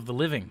world of the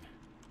living.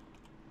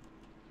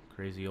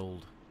 Crazy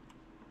old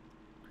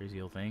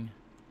thing.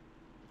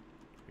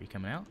 Are you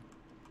coming out?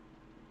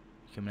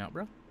 You coming out,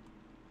 bro?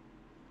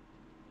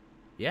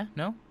 Yeah?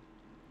 No?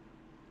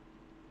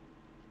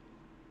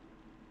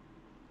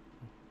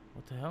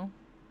 What the hell?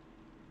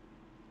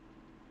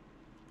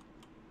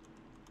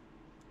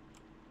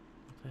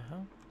 What the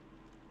hell?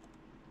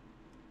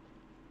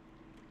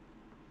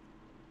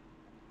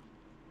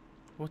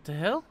 What the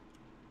hell?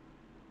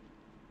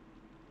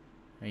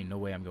 There ain't no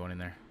way I'm going in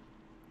there.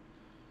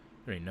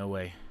 There ain't no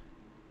way.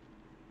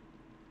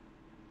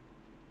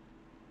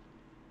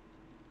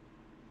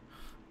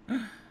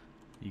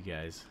 You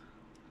guys.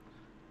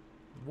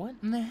 What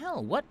in the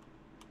hell? What?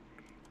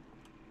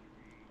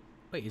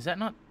 Wait, is that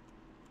not...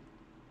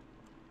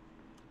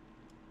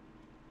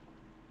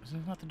 Is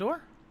that not the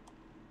door?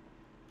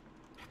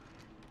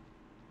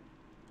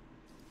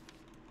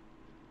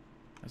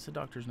 That's the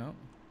doctor's note.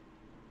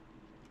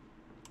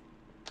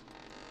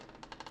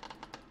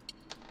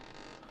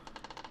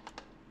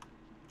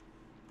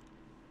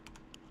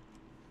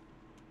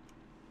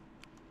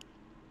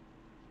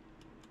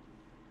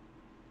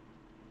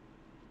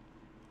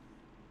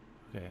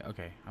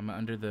 Okay. I'm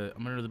under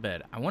the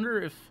bed. I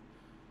wonder if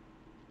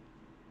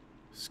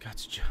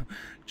Scott's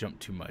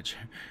jumped too much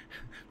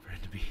for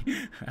it to be.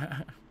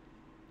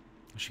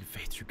 She can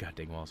fade through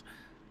goddamn walls.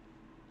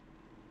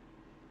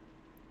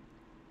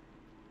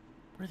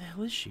 Where the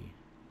hell is she?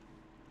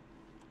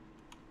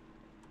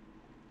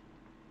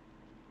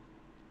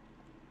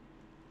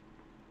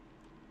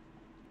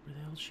 Where the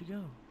hell did she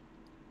go?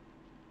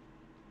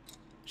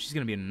 She's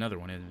gonna be in another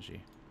one, isn't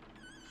she?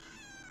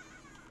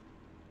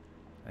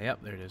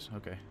 Yep, there it is.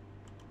 Okay.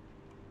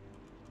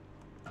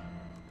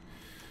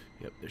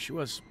 Yep, there she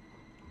was.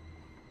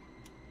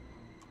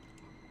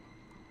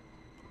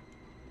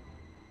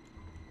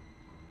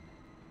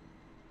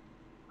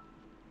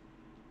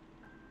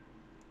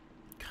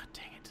 God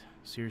dang it.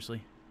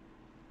 Seriously?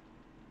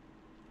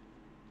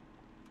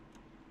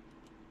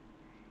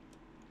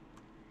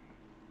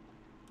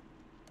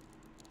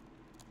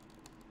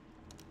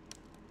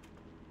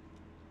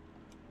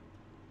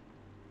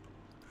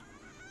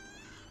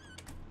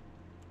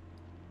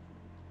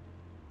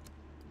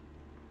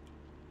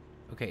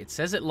 Okay, it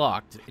says it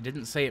locked. It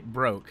didn't say it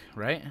broke,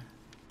 right?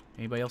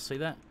 Anybody else see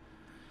that?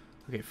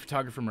 Okay,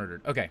 photographer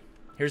murdered. Okay,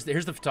 here's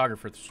the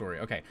photographer story.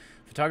 Okay,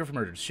 photographer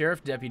murdered.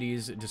 Sheriff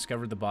deputies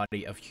discovered the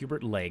body of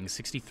Hubert Lang,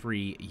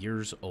 63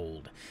 years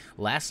old,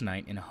 last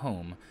night in a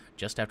home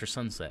just after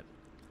sunset.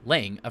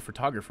 Lang, a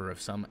photographer of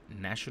some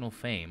national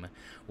fame,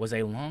 was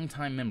a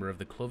longtime member of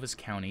the Clovis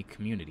County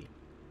community.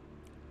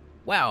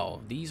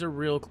 Wow, these are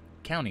real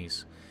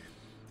counties.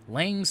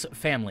 Lang's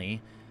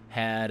family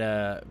had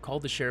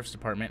called the sheriff's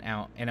department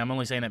out, and I'm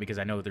only saying that because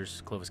I know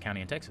there's Clovis County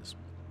in Texas.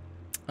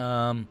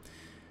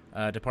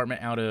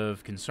 Department out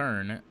of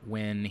concern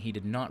when he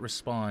did not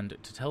respond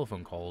to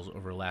telephone calls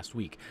over last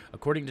week.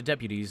 According to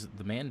deputies,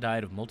 the man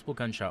died of multiple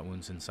gunshot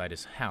wounds inside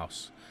his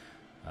house.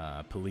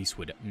 Police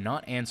would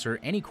not answer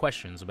any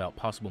questions about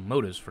possible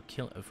motives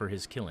for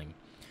his killing,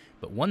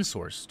 but one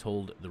source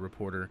told the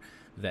reporter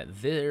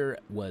that there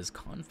was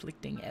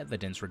conflicting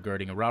evidence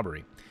regarding a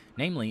robbery.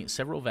 Namely,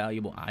 several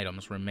valuable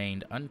items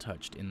remained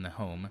untouched in the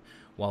home,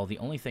 while the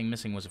only thing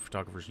missing was a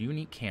photographer's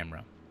unique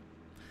camera.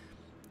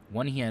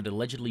 One he had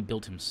allegedly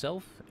built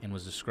himself and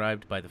was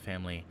described by the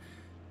family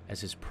as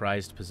his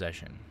prized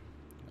possession.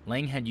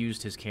 Lang had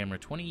used his camera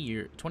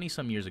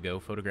 20-some years ago,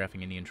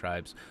 photographing Indian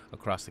tribes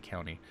across the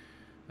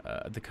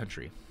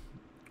country,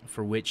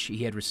 for which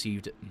he had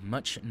received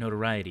much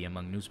notoriety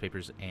among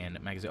newspapers and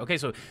magazines. Okay,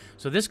 so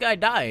this guy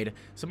died.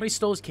 Somebody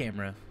stole his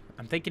camera.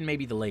 I'm thinking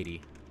maybe the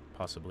lady,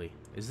 possibly.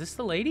 Is this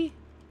the lady?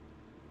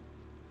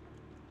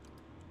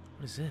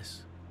 What is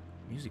this?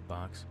 Music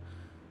box.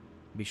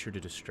 Be sure to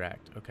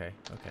distract. Okay,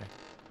 okay.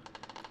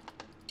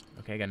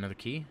 Okay, I got another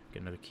key.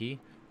 Got another key.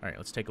 All right,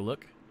 let's take a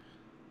look.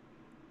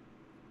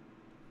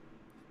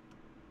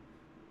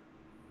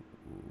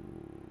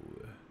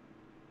 Ooh,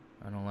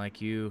 I don't like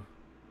you.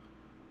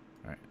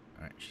 All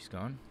right, she's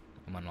gone.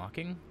 I'm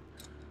unlocking.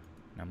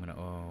 Now I'm gonna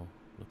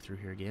look through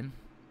here again.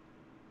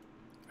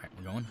 All right,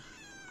 we're going.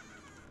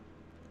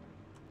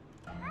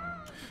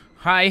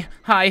 Hi,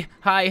 hi,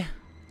 hi.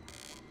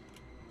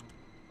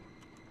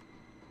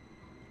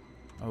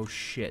 Oh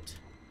shit.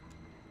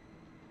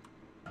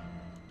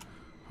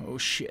 Oh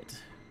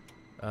shit.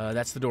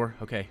 That's the door.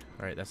 Okay.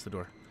 All right, that's the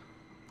door.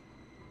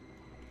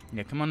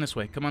 Yeah, come on this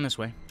way. Come on this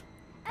way.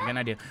 I got an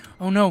idea.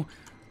 Oh no.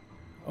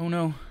 Oh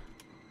no.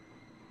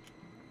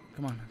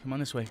 Come on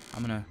this way.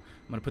 I'm gonna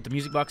put the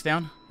music box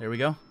down. There we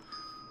go.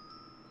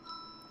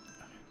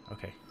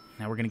 Okay.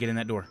 Now we're gonna get in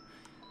that door.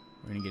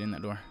 We're gonna get in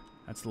that door.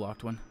 That's the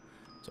locked one.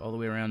 It's all the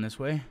way around this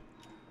way.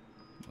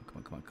 Come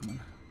on, come on, come on.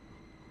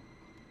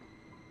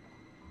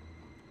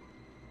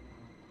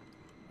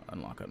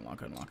 Unlock,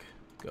 unlock, unlock.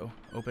 Go.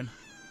 Open.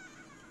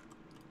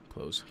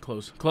 Close,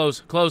 close,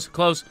 close, close,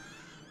 close.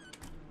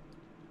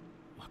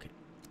 Lock it.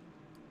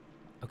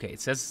 Okay,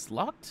 it says it's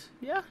locked?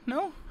 Yeah?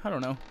 No? I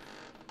don't know.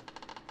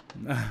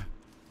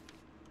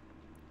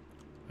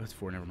 That's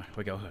 4, never mind.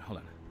 Wait, go, hold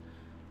on.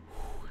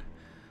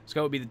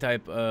 Scott would be the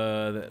type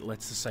that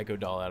lets the psycho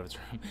doll out of its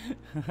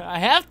room. I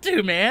have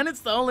to, man.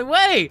 It's the only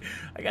way.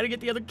 I gotta get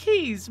the other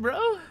keys, bro.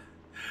 I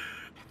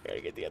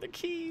gotta get the other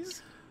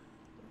keys.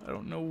 I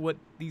don't know what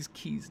these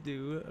keys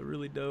do. I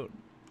really don't.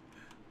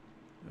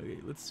 Okay,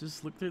 let's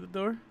just look through the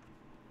door.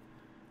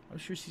 I'm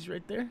sure she's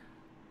right there.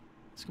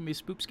 It's gonna be a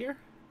spook scare?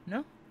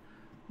 No?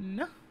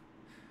 No?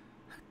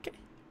 Okay.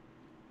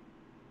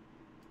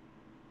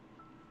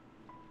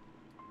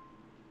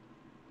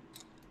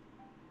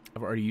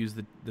 I've already used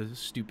the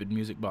stupid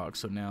music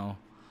box, so now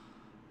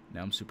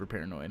I'm super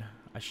paranoid.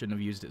 I shouldn't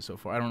have used it so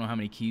far. I don't know how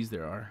many keys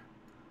there are.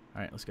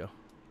 Alright, let's go.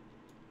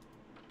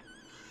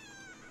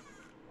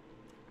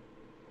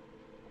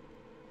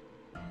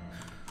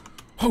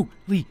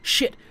 Holy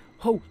shit!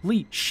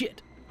 Holy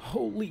shit!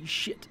 Holy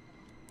shit!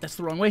 That's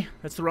the wrong way.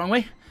 That's the wrong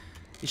way.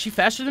 Is she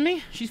faster than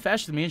me? She's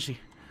faster than me, isn't she?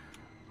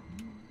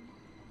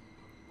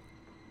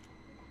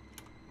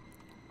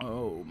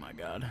 Oh my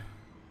god.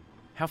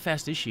 How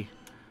fast is she?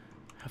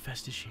 How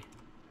fast is she?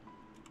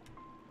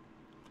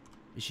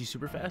 Is she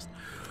super fast?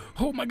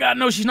 Oh my god,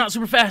 no, she's not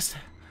super fast.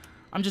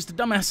 I'm just a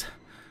dumbass.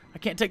 I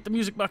can't take the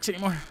music box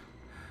anymore.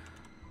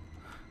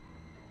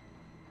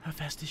 How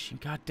fast is she?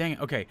 God dang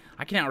it. Okay,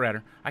 I can outrun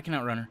her. I can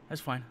outrun her.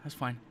 That's fine. That's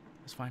fine.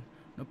 That's fine.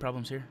 No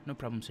problems here. No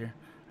problems here.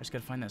 I just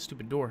gotta find that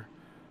stupid door.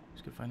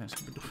 Just gotta find that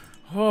stupid door.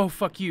 Oh,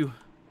 fuck you.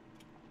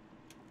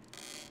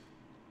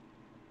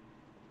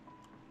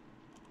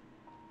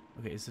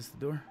 Okay, is this the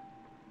door?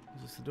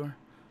 Is this the door?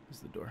 This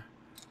is the door.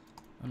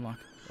 Unlock.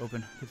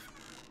 Open.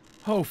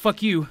 Oh,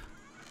 fuck you.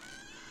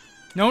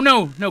 No,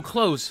 no. No,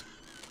 close.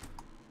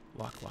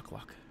 Lock, lock,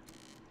 lock.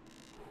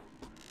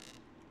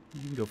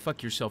 You can go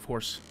fuck yourself,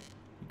 horse.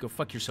 You go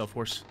fuck yourself,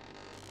 horse.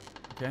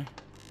 Okay.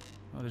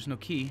 Oh, there's no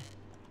key.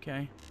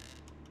 Okay.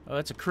 Oh,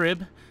 that's a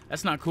crib.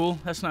 That's not cool.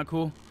 That's not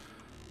cool.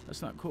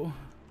 That's not cool.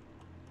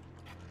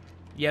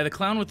 Yeah, the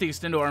clown with the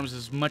extendo arms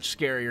is much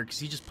scarier because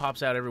he just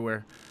pops out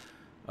everywhere.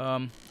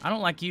 I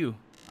don't like you.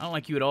 I don't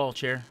like you at all,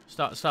 chair.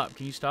 Stop, stop.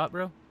 Can you stop,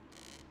 bro?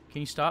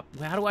 Can you stop?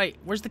 How do I...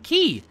 Where's the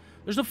key?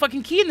 There's no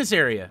fucking key in this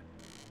area.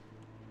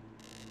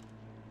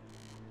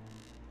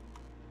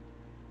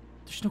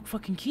 There's no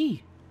fucking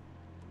key.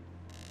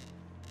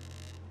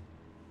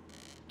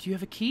 Do you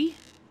have a key?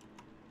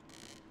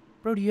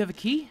 Bro, do you have a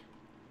key?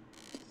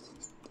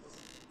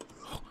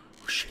 Oh,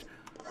 shit.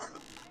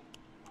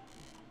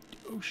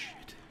 Oh, shit.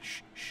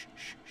 Shh, shh,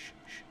 shh, shh,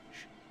 shh,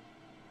 shh.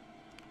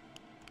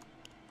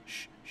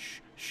 Shh,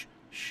 shh, shh,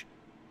 shh.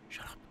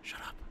 Shut up,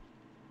 shut up.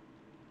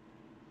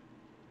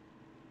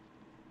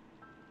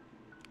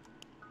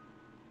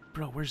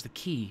 Bro, where's the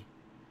key?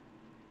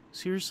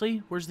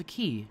 Seriously? Where's the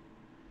key?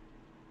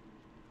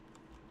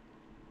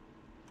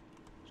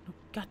 There's no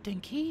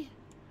goddamn key?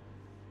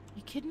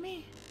 You kidding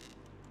me?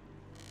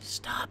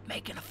 Stop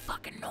making a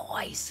fucking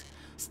noise.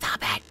 Stop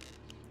it.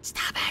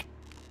 Stop it.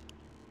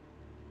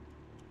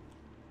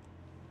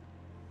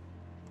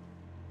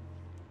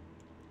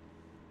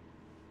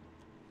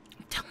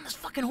 I'm telling this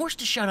fucking horse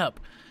to shut up.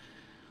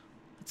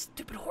 That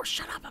stupid horse,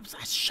 shut up.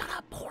 Shut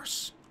up,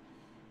 horse.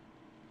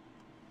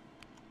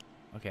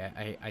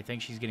 Okay, I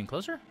think she's getting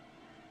closer.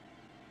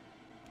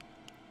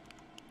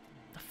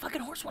 The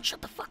fucking horse won't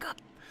shut the fuck up.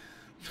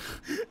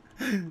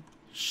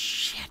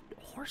 Shit.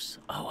 horse?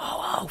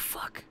 Oh,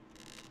 fuck.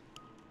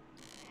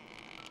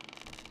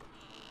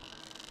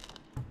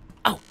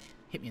 Oh,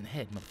 hit me in the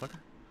head, motherfucker.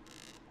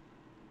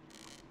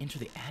 Enter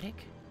the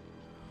attic?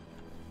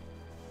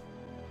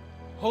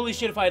 Holy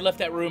shit, if I had left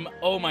that room,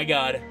 oh my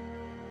god.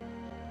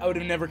 I would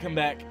have never come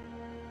back.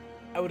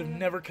 I would have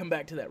never come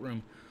back to that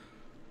room.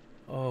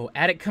 Oh,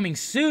 attic coming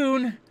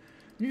soon?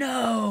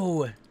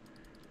 No!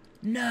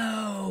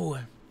 No!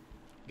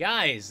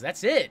 Guys,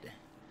 that's it.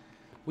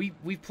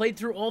 We've played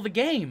through all the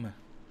game.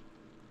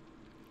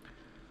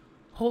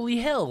 Holy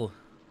hell.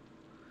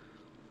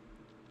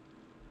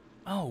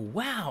 Oh,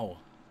 wow.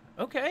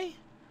 Okay.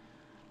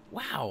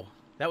 Wow.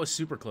 That was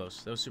super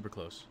close. That was super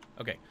close.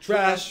 Okay.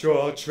 Trash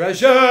your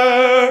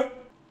treasure.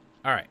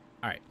 All right.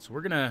 So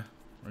we're gonna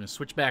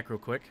switch back real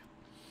quick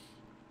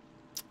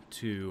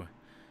to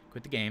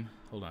quit the game.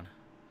 Hold on.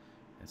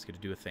 It's gonna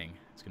do a thing.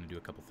 It's gonna do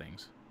a couple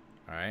things.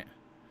 All right.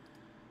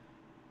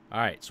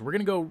 So we're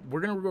gonna go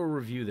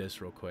review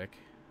this real quick.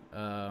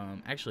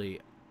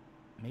 Actually,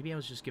 maybe I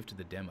was just gifted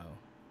the demo.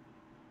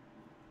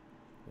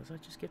 Was I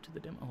just gifted the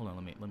demo? Hold on.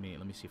 Let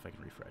me see if I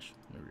can refresh.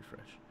 Let me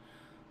refresh.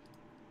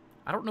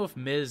 I don't know if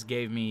Ms.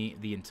 gave me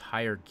the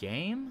entire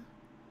game,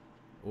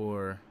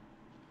 or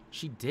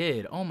she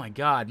did. Oh my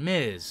God,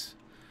 Ms.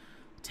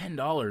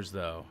 $10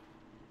 though.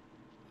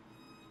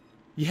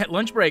 Yeah,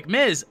 lunch break,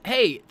 Ms.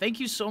 Hey, thank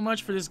you so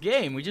much for this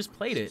game. We just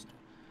played it.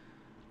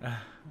 All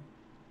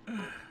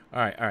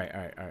right.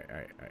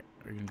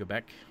 We're gonna go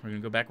back.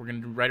 We're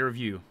gonna write a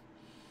review.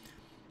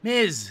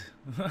 Ms.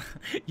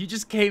 You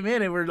just came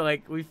in and we're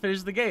like, we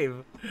finished the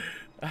game.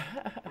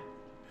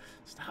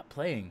 Stop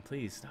playing,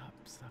 please. Stop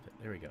it.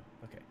 There we go.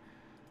 Okay.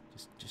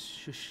 Just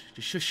shush.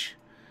 Just shush.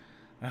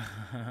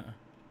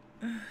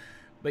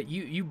 But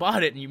you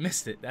bought it and you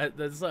missed it.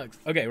 That sucks.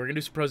 Okay, we're gonna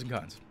do some pros and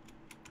cons.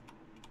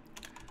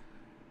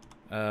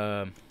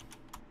 Cons.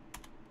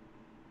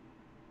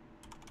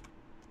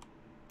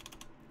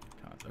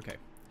 Okay.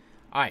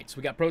 All right. So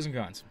we got pros and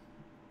cons.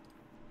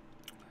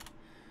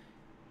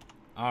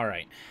 All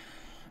right.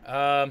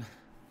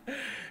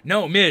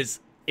 No, Ms.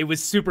 It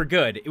was super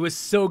good. It was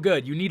so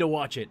good. You need to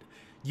watch it.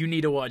 You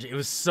need to watch it. It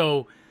was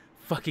so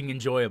fucking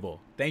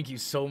enjoyable. Thank you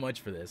so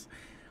much for this.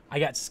 I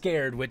got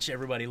scared, which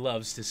everybody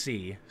loves to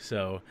see.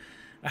 So,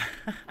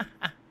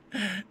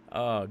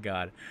 oh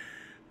god,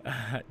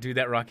 dude,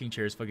 that rocking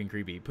chair is fucking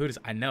creepy. Putis,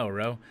 I know,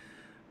 bro.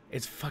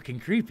 It's fucking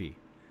creepy.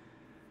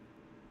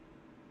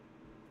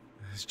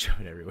 There's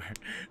jumping everywhere.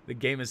 The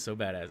game is so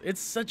badass.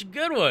 It's such a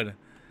good one.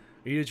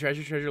 Are you the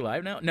treasure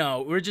live now?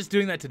 No, we're just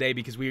doing that today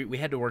because we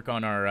had to work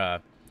on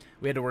our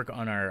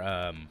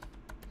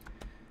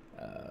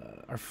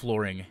our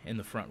flooring in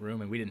the front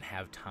room, and we didn't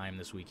have time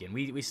this weekend.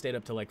 We stayed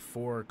up till like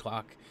 4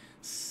 o'clock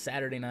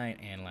Saturday night,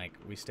 and like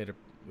we stayed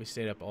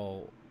up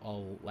all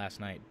last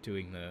night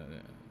doing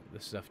the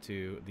stuff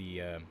to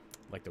the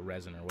like the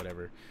resin or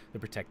whatever, the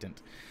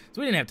protectant.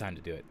 So we didn't have time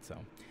to do it. So,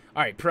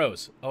 all right,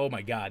 pros. Oh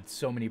my god,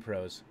 so many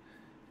pros.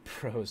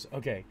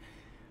 Okay.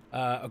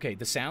 Okay,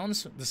 the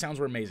sounds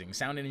were amazing.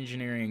 Sound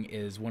engineering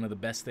is one of the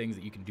best things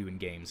that you can do in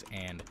games,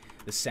 and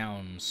the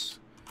sounds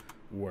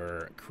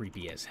were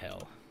creepy as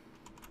hell.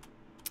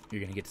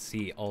 You're gonna get to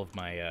see all of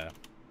my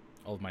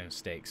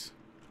mistakes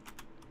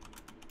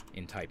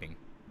in typing.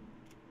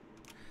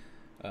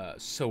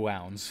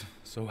 Sounds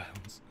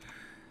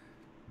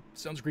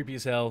creepy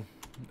as hell.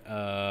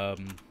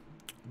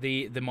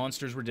 The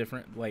monsters were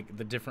different, like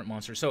the different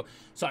monsters. So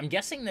I'm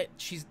guessing that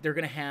they're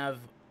gonna have.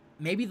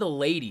 Maybe the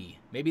lady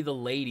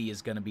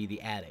is gonna be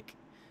the attic,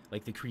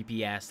 like the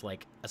creepy ass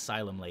like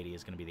asylum lady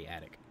is gonna be the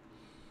attic.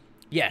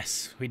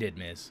 Yes, we did,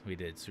 Ms. We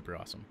did. Super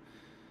awesome.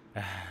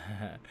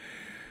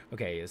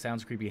 Okay, it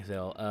sounds creepy as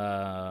hell.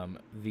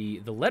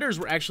 The letters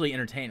were actually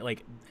entertaining.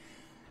 Like,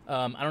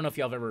 I don't know if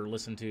y'all have ever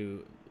listened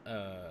to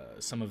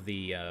some of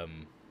the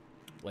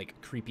like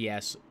creepy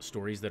ass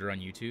stories that are on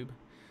YouTube,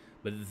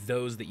 but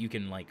those that you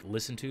can like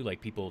listen to,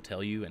 like people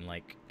tell you and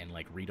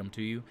read them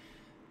to you.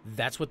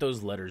 That's what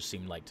those letters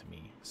seemed like to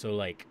me. So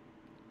like,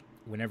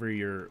 whenever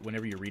you're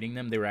reading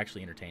them, they were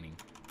actually entertaining.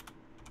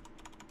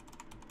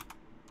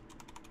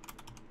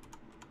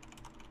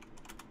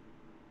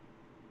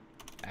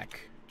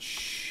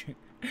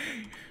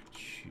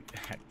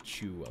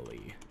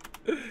 Actually,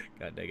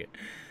 god dang it.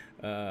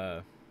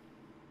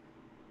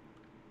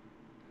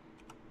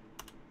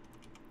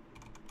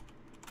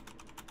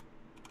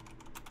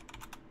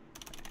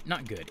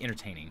 Not good.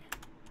 Entertaining.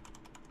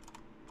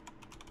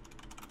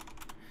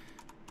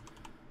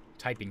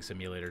 Typing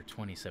Simulator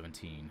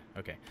 2017.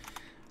 Okay.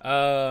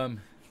 All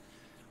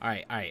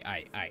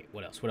right.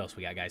 What else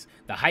we got, guys?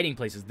 The hiding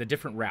places, the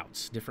different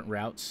routes.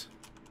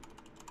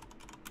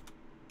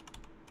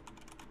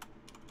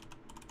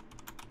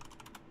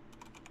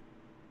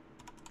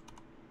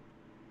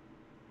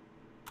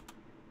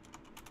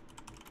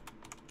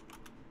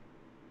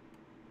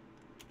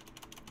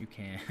 You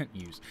can't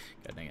use.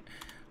 God dang it.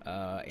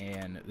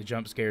 And the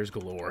jump scares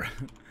galore.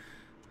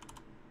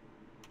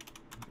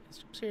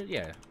 Jump scares,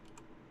 yeah.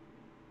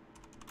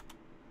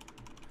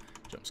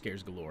 Jump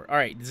scares galore. All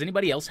right. Does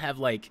anybody else have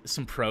like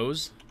some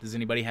pros? Does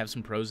anybody have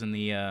some pros in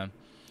the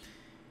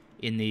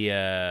in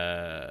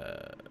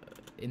the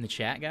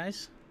chat,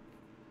 guys.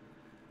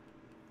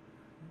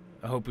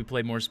 I hope we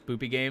play more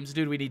spoopy games.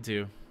 Dude, we need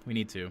to. We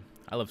need to.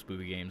 I love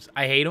spoopy games.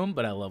 I hate them,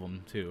 but I love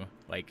them too.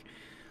 Like,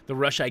 the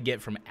rush I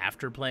get from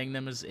after playing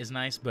them is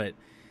nice, but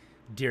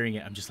during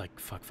it, I'm just like,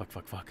 fuck, fuck,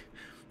 fuck, fuck.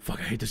 Fuck,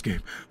 I hate this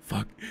game.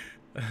 Fuck.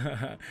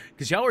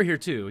 Because y'all were here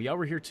too. Y'all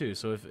were here too.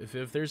 So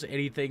if there's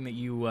anything that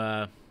you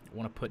want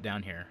to put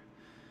down here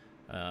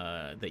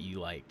that you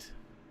liked.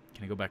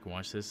 Can I go back and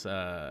watch this?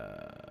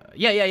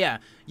 Yeah.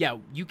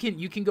 You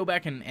can go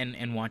back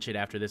and watch it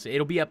after this.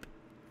 It'll be up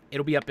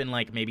in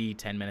like maybe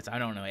 10 minutes. I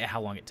don't know how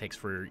long it takes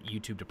for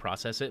YouTube to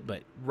process it,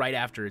 but right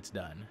after it's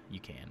done, you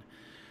can.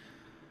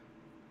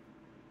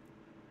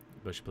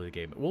 Bush play the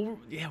game. Well,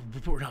 yeah,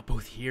 but we're not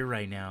both here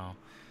right now.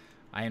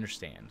 I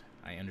understand.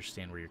 I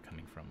understand where you're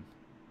coming from.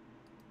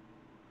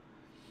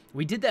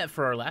 We did that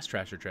for our last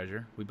Trash or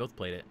Treasure. We both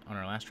played it on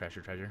our last Trash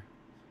or Treasure.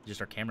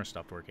 Just our camera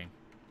stopped working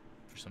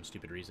for some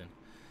stupid reason.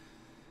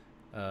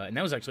 And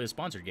that was actually a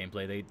sponsored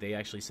gameplay. They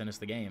actually sent us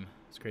the game.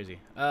 It's crazy.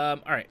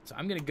 All right, so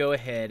I'm going to go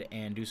ahead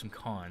and do some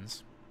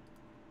cons.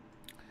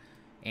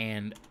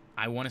 And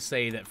I want to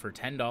say that for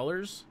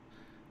 $10,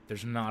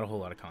 there's not a whole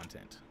lot of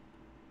content.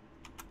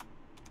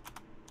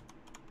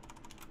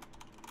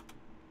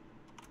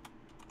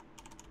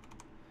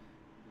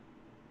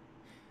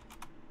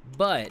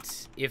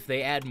 But if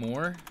they add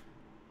more,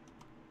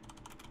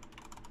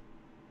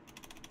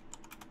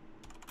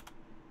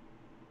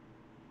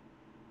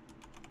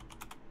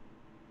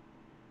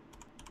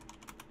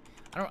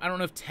 I don't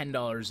know if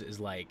 $10 is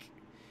like,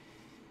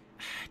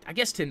 I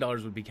guess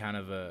 $10 would be kind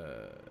of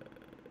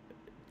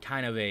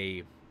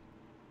a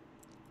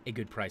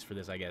good price for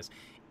this, I guess.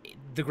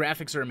 The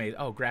graphics are amazing.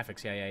 Oh,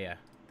 graphics, yeah.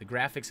 The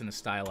graphics and the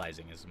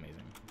stylizing is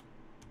amazing.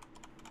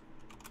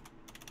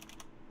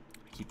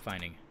 I keep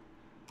finding.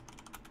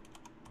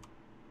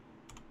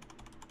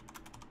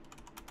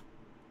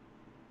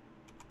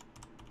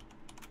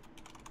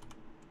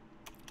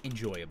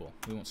 Enjoyable.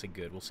 We won't say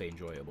good, we'll say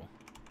enjoyable.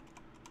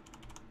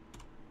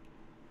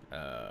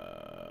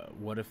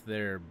 What if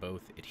they're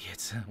both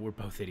idiots? We're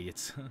both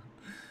idiots.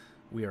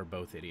 We are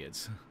both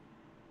idiots.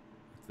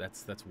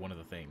 That's one of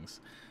the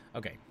things.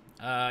 Okay.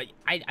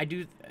 I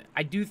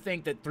do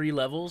think that 3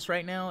 levels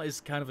right now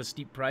is kind of a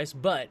steep price,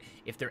 but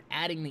if they're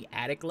adding the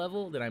attic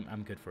level, then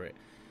I'm good for it.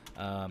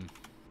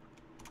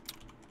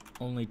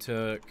 Only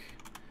took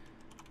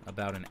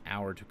about an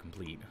hour to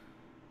complete.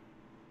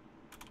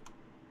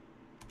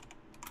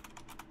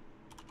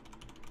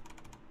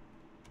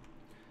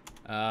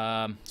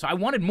 So I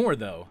wanted more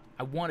though.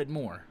 I wanted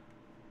more.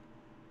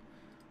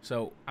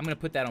 So I'm gonna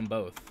put that on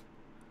both.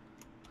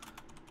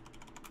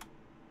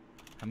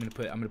 I'm gonna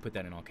put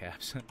that in all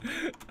caps.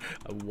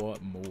 I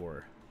want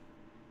more.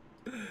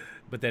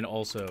 But then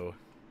also,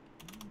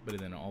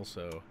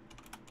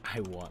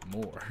 I want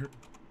more.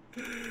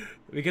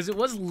 Because it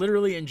was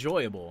literally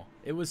enjoyable.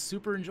 It was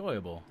super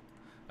enjoyable.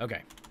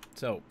 Okay,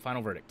 so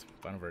final verdict.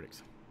 Final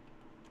verdict.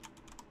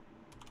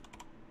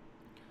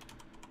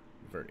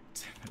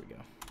 Verdict. There we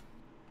go.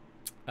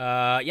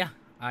 Yeah,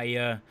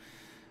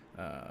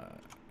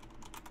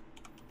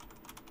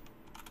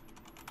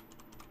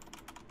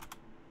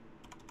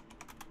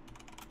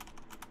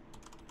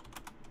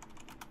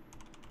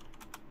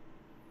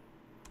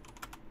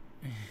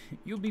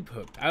 you'll be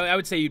hooked. I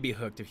would say you'd be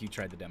hooked if you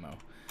tried the demo.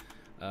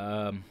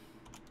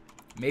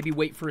 Maybe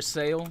wait for a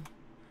sale.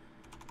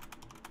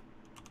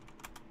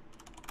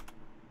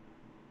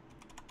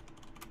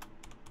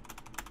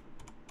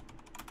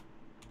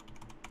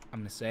 I'm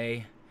gonna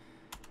say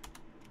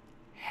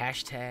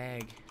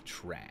hashtag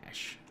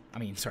trash. I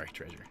mean, sorry,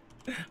 treasure.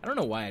 I don't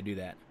know why I do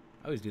that.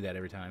 I always do that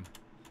every time.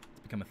 It's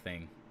become a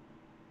thing.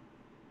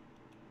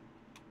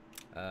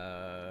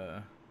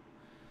 So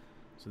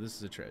this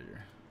is a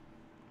treasure.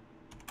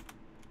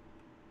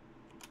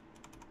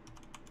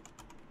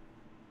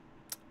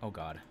 Oh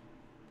God.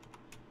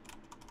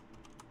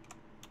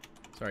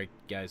 Sorry,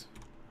 guys.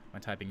 My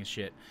typing is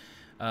shit.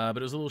 But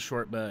it was a little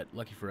short, but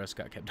lucky for us,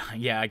 kept dying.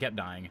 Yeah, I kept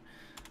dying.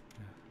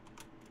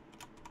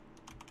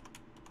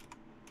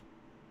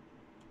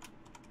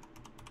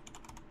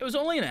 It was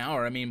only an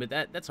hour, I mean, but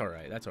that's all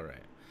right. That's all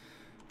right.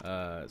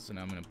 So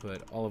now I'm going to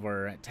put all of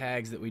our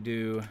tags that we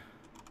do.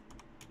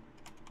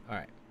 All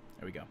right,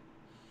 there we go.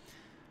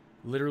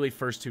 Literally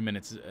first 2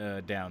 minutes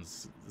down,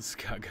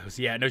 Scott goes,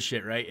 yeah, no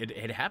shit, right?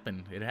 It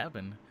happened. It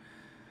happened.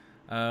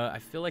 I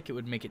feel like it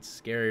would make it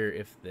scarier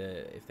if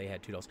they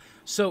had $2.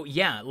 So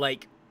yeah,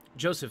 like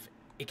Joseph,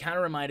 it kind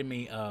of reminded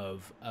me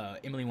of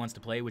Emily Wants to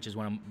Play, which is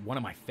one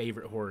of my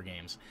favorite horror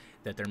games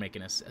that they're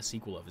making a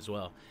sequel of as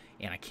well,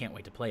 and I can't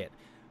wait to play it.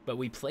 But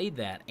we played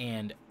that,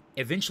 and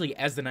eventually,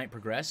 as the night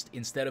progressed,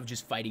 instead of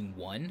just fighting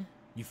one,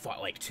 you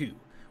fought like 2,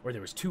 or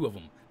there was 2 of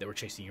them that were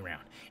chasing you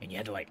around, and you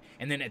had to like,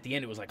 and then at the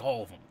end it was like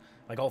all of them,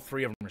 like all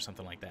 3 of them or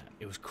something like that.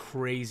 It was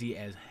crazy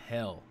as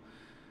hell.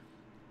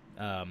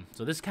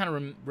 So this is kind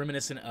of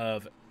reminiscent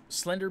of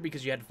Slender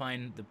because you had to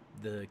find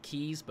the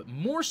keys, but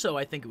more so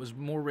I think it was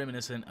more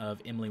reminiscent of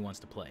Emily Wants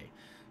to Play.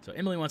 So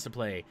Emily Wants to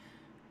Play,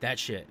 that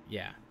shit,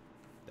 yeah,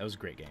 that was a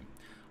great game.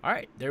 All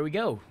right, there we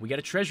go. We got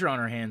a treasure on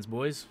our hands,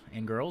 boys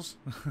and girls.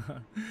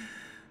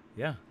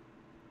 Yeah.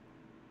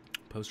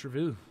 Post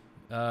review.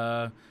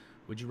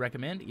 Would you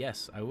recommend?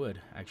 Yes, I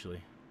would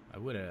actually. I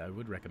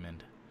would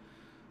recommend.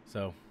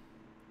 So,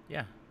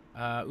 yeah.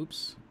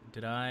 Oops.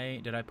 Did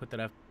I put that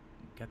I've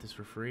got this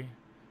for free?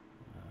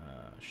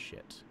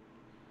 Shit.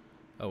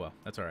 Oh well,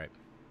 that's all right.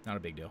 Not a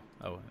big deal.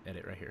 Oh,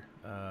 edit right here.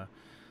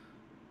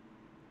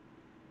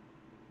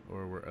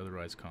 Or we're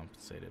otherwise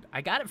compensated.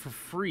 I got it for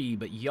free,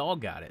 but y'all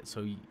got it,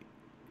 so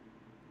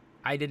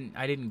I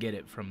didn't get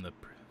it from the.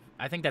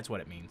 I think that's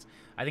what it means.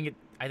 I think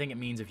it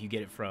means if you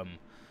get it from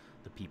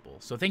the people.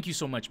 So thank you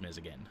so much, Ms.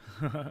 Again.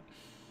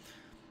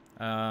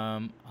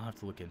 I'll have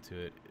to look into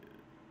it.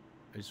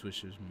 I just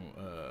wish it was more.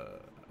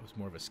 I was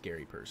more of a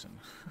scary person.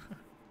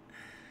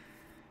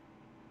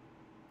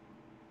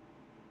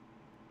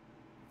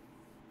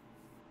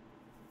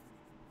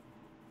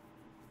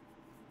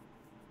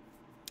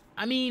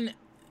 I mean,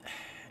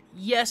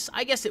 yes,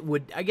 I guess it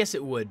would. I guess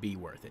it would be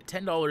worth it.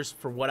 $10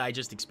 for what I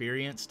just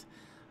experienced.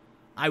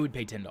 I would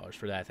pay $10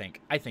 for that.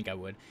 I think I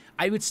would.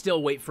 I would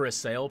still wait for a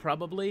sale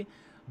probably,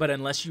 but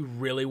unless you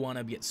really want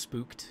to get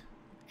spooked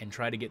and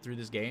try to get through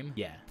this game,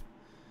 yeah.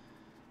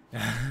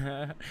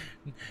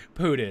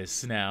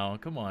 Putis now,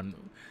 come on.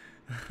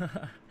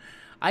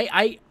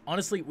 I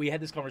honestly, we had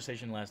this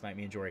conversation last night,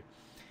 me and Jory.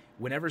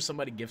 Whenever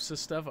somebody gifts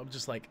us stuff, I'm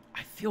just like,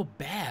 I feel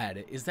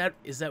bad. Is that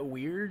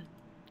weird?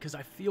 Because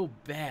I feel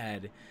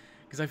bad.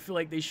 Because I feel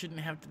like they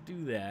shouldn't have to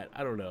do that.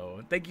 I don't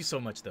know. Thank you so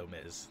much, though,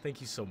 Ms. Thank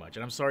you so much.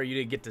 And I'm sorry you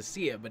didn't get to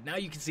see it, but now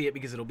you can see it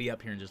because it'll be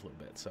up here in just a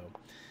little bit. So,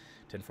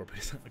 10-4,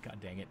 God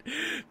dang it.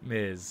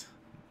 Ms.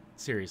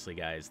 Seriously,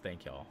 guys,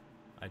 thank y'all.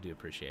 I do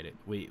appreciate it.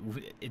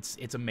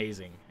 It's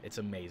amazing. It's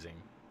amazing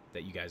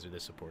that you guys are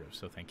this supportive.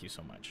 So thank you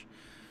so much.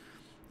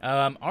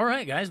 All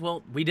right, guys.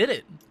 Well, we did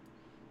it.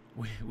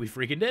 We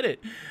freaking did it.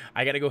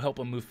 I got to go help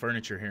them move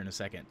furniture here in a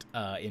second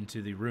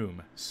into the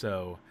room.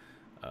 So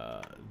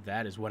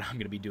that is what I'm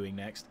going to be doing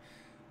next.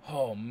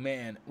 Oh,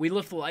 man. We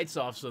left the lights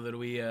off so that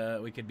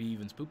we could be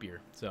even spookier.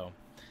 So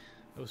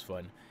that was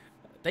fun.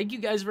 Thank you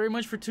guys very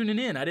much for tuning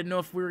in. I didn't know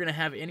if we were going to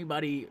have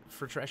anybody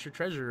for Trash or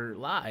Treasure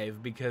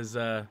live because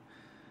I'm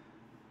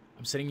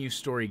sending you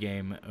story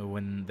game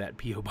when that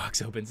P.O.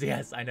 box opens.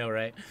 Yes, I know,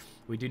 right?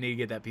 We do need to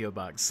get that P.O.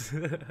 box.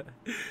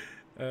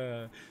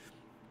 But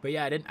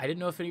yeah, I didn't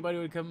know if anybody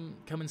would come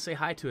and say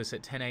hi to us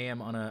at 10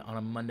 a.m. on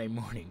a Monday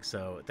morning.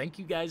 So thank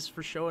you guys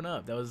for showing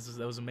up. That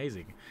was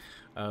amazing.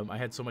 I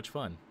had so much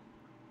fun.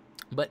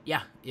 But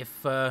yeah,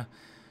 if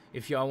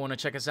y'all want to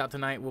check us out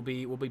tonight, we'll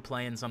be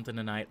playing something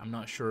tonight. I'm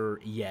not sure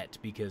yet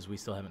because we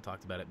still haven't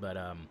talked about it. But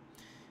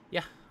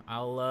yeah,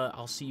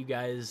 I'll see you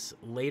guys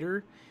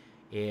later.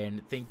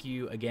 And thank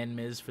you again,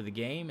 Ms., for the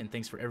game, and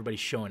thanks for everybody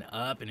showing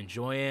up and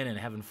enjoying and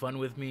having fun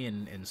with me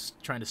and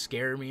trying to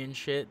scare me and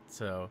shit.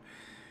 So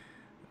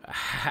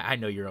I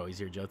know you're always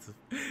here, Joseph.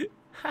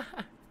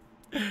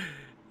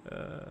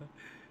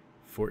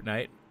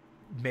 Fortnite,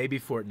 maybe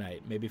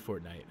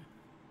Fortnite.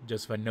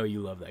 Joseph, I know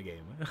you love that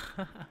game.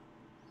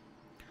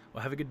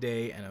 Well, have a good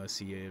day, and I will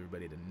see you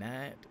everybody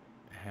tonight.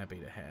 Happy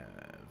to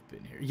have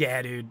been here.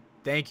 Yeah, dude.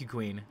 Thank you,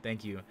 Queen.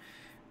 Thank you.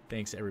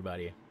 Thanks,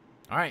 everybody.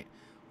 All right.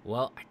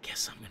 Well, I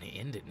guess I'm going to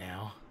end it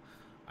now.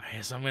 I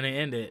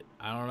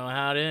don't know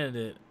how to end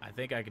it. I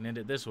think I can end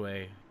it this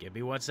way. Give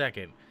me 1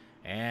 second.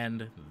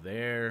 And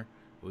there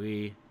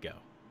we go.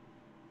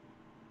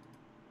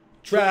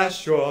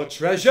 Trash or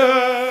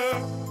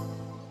treasure?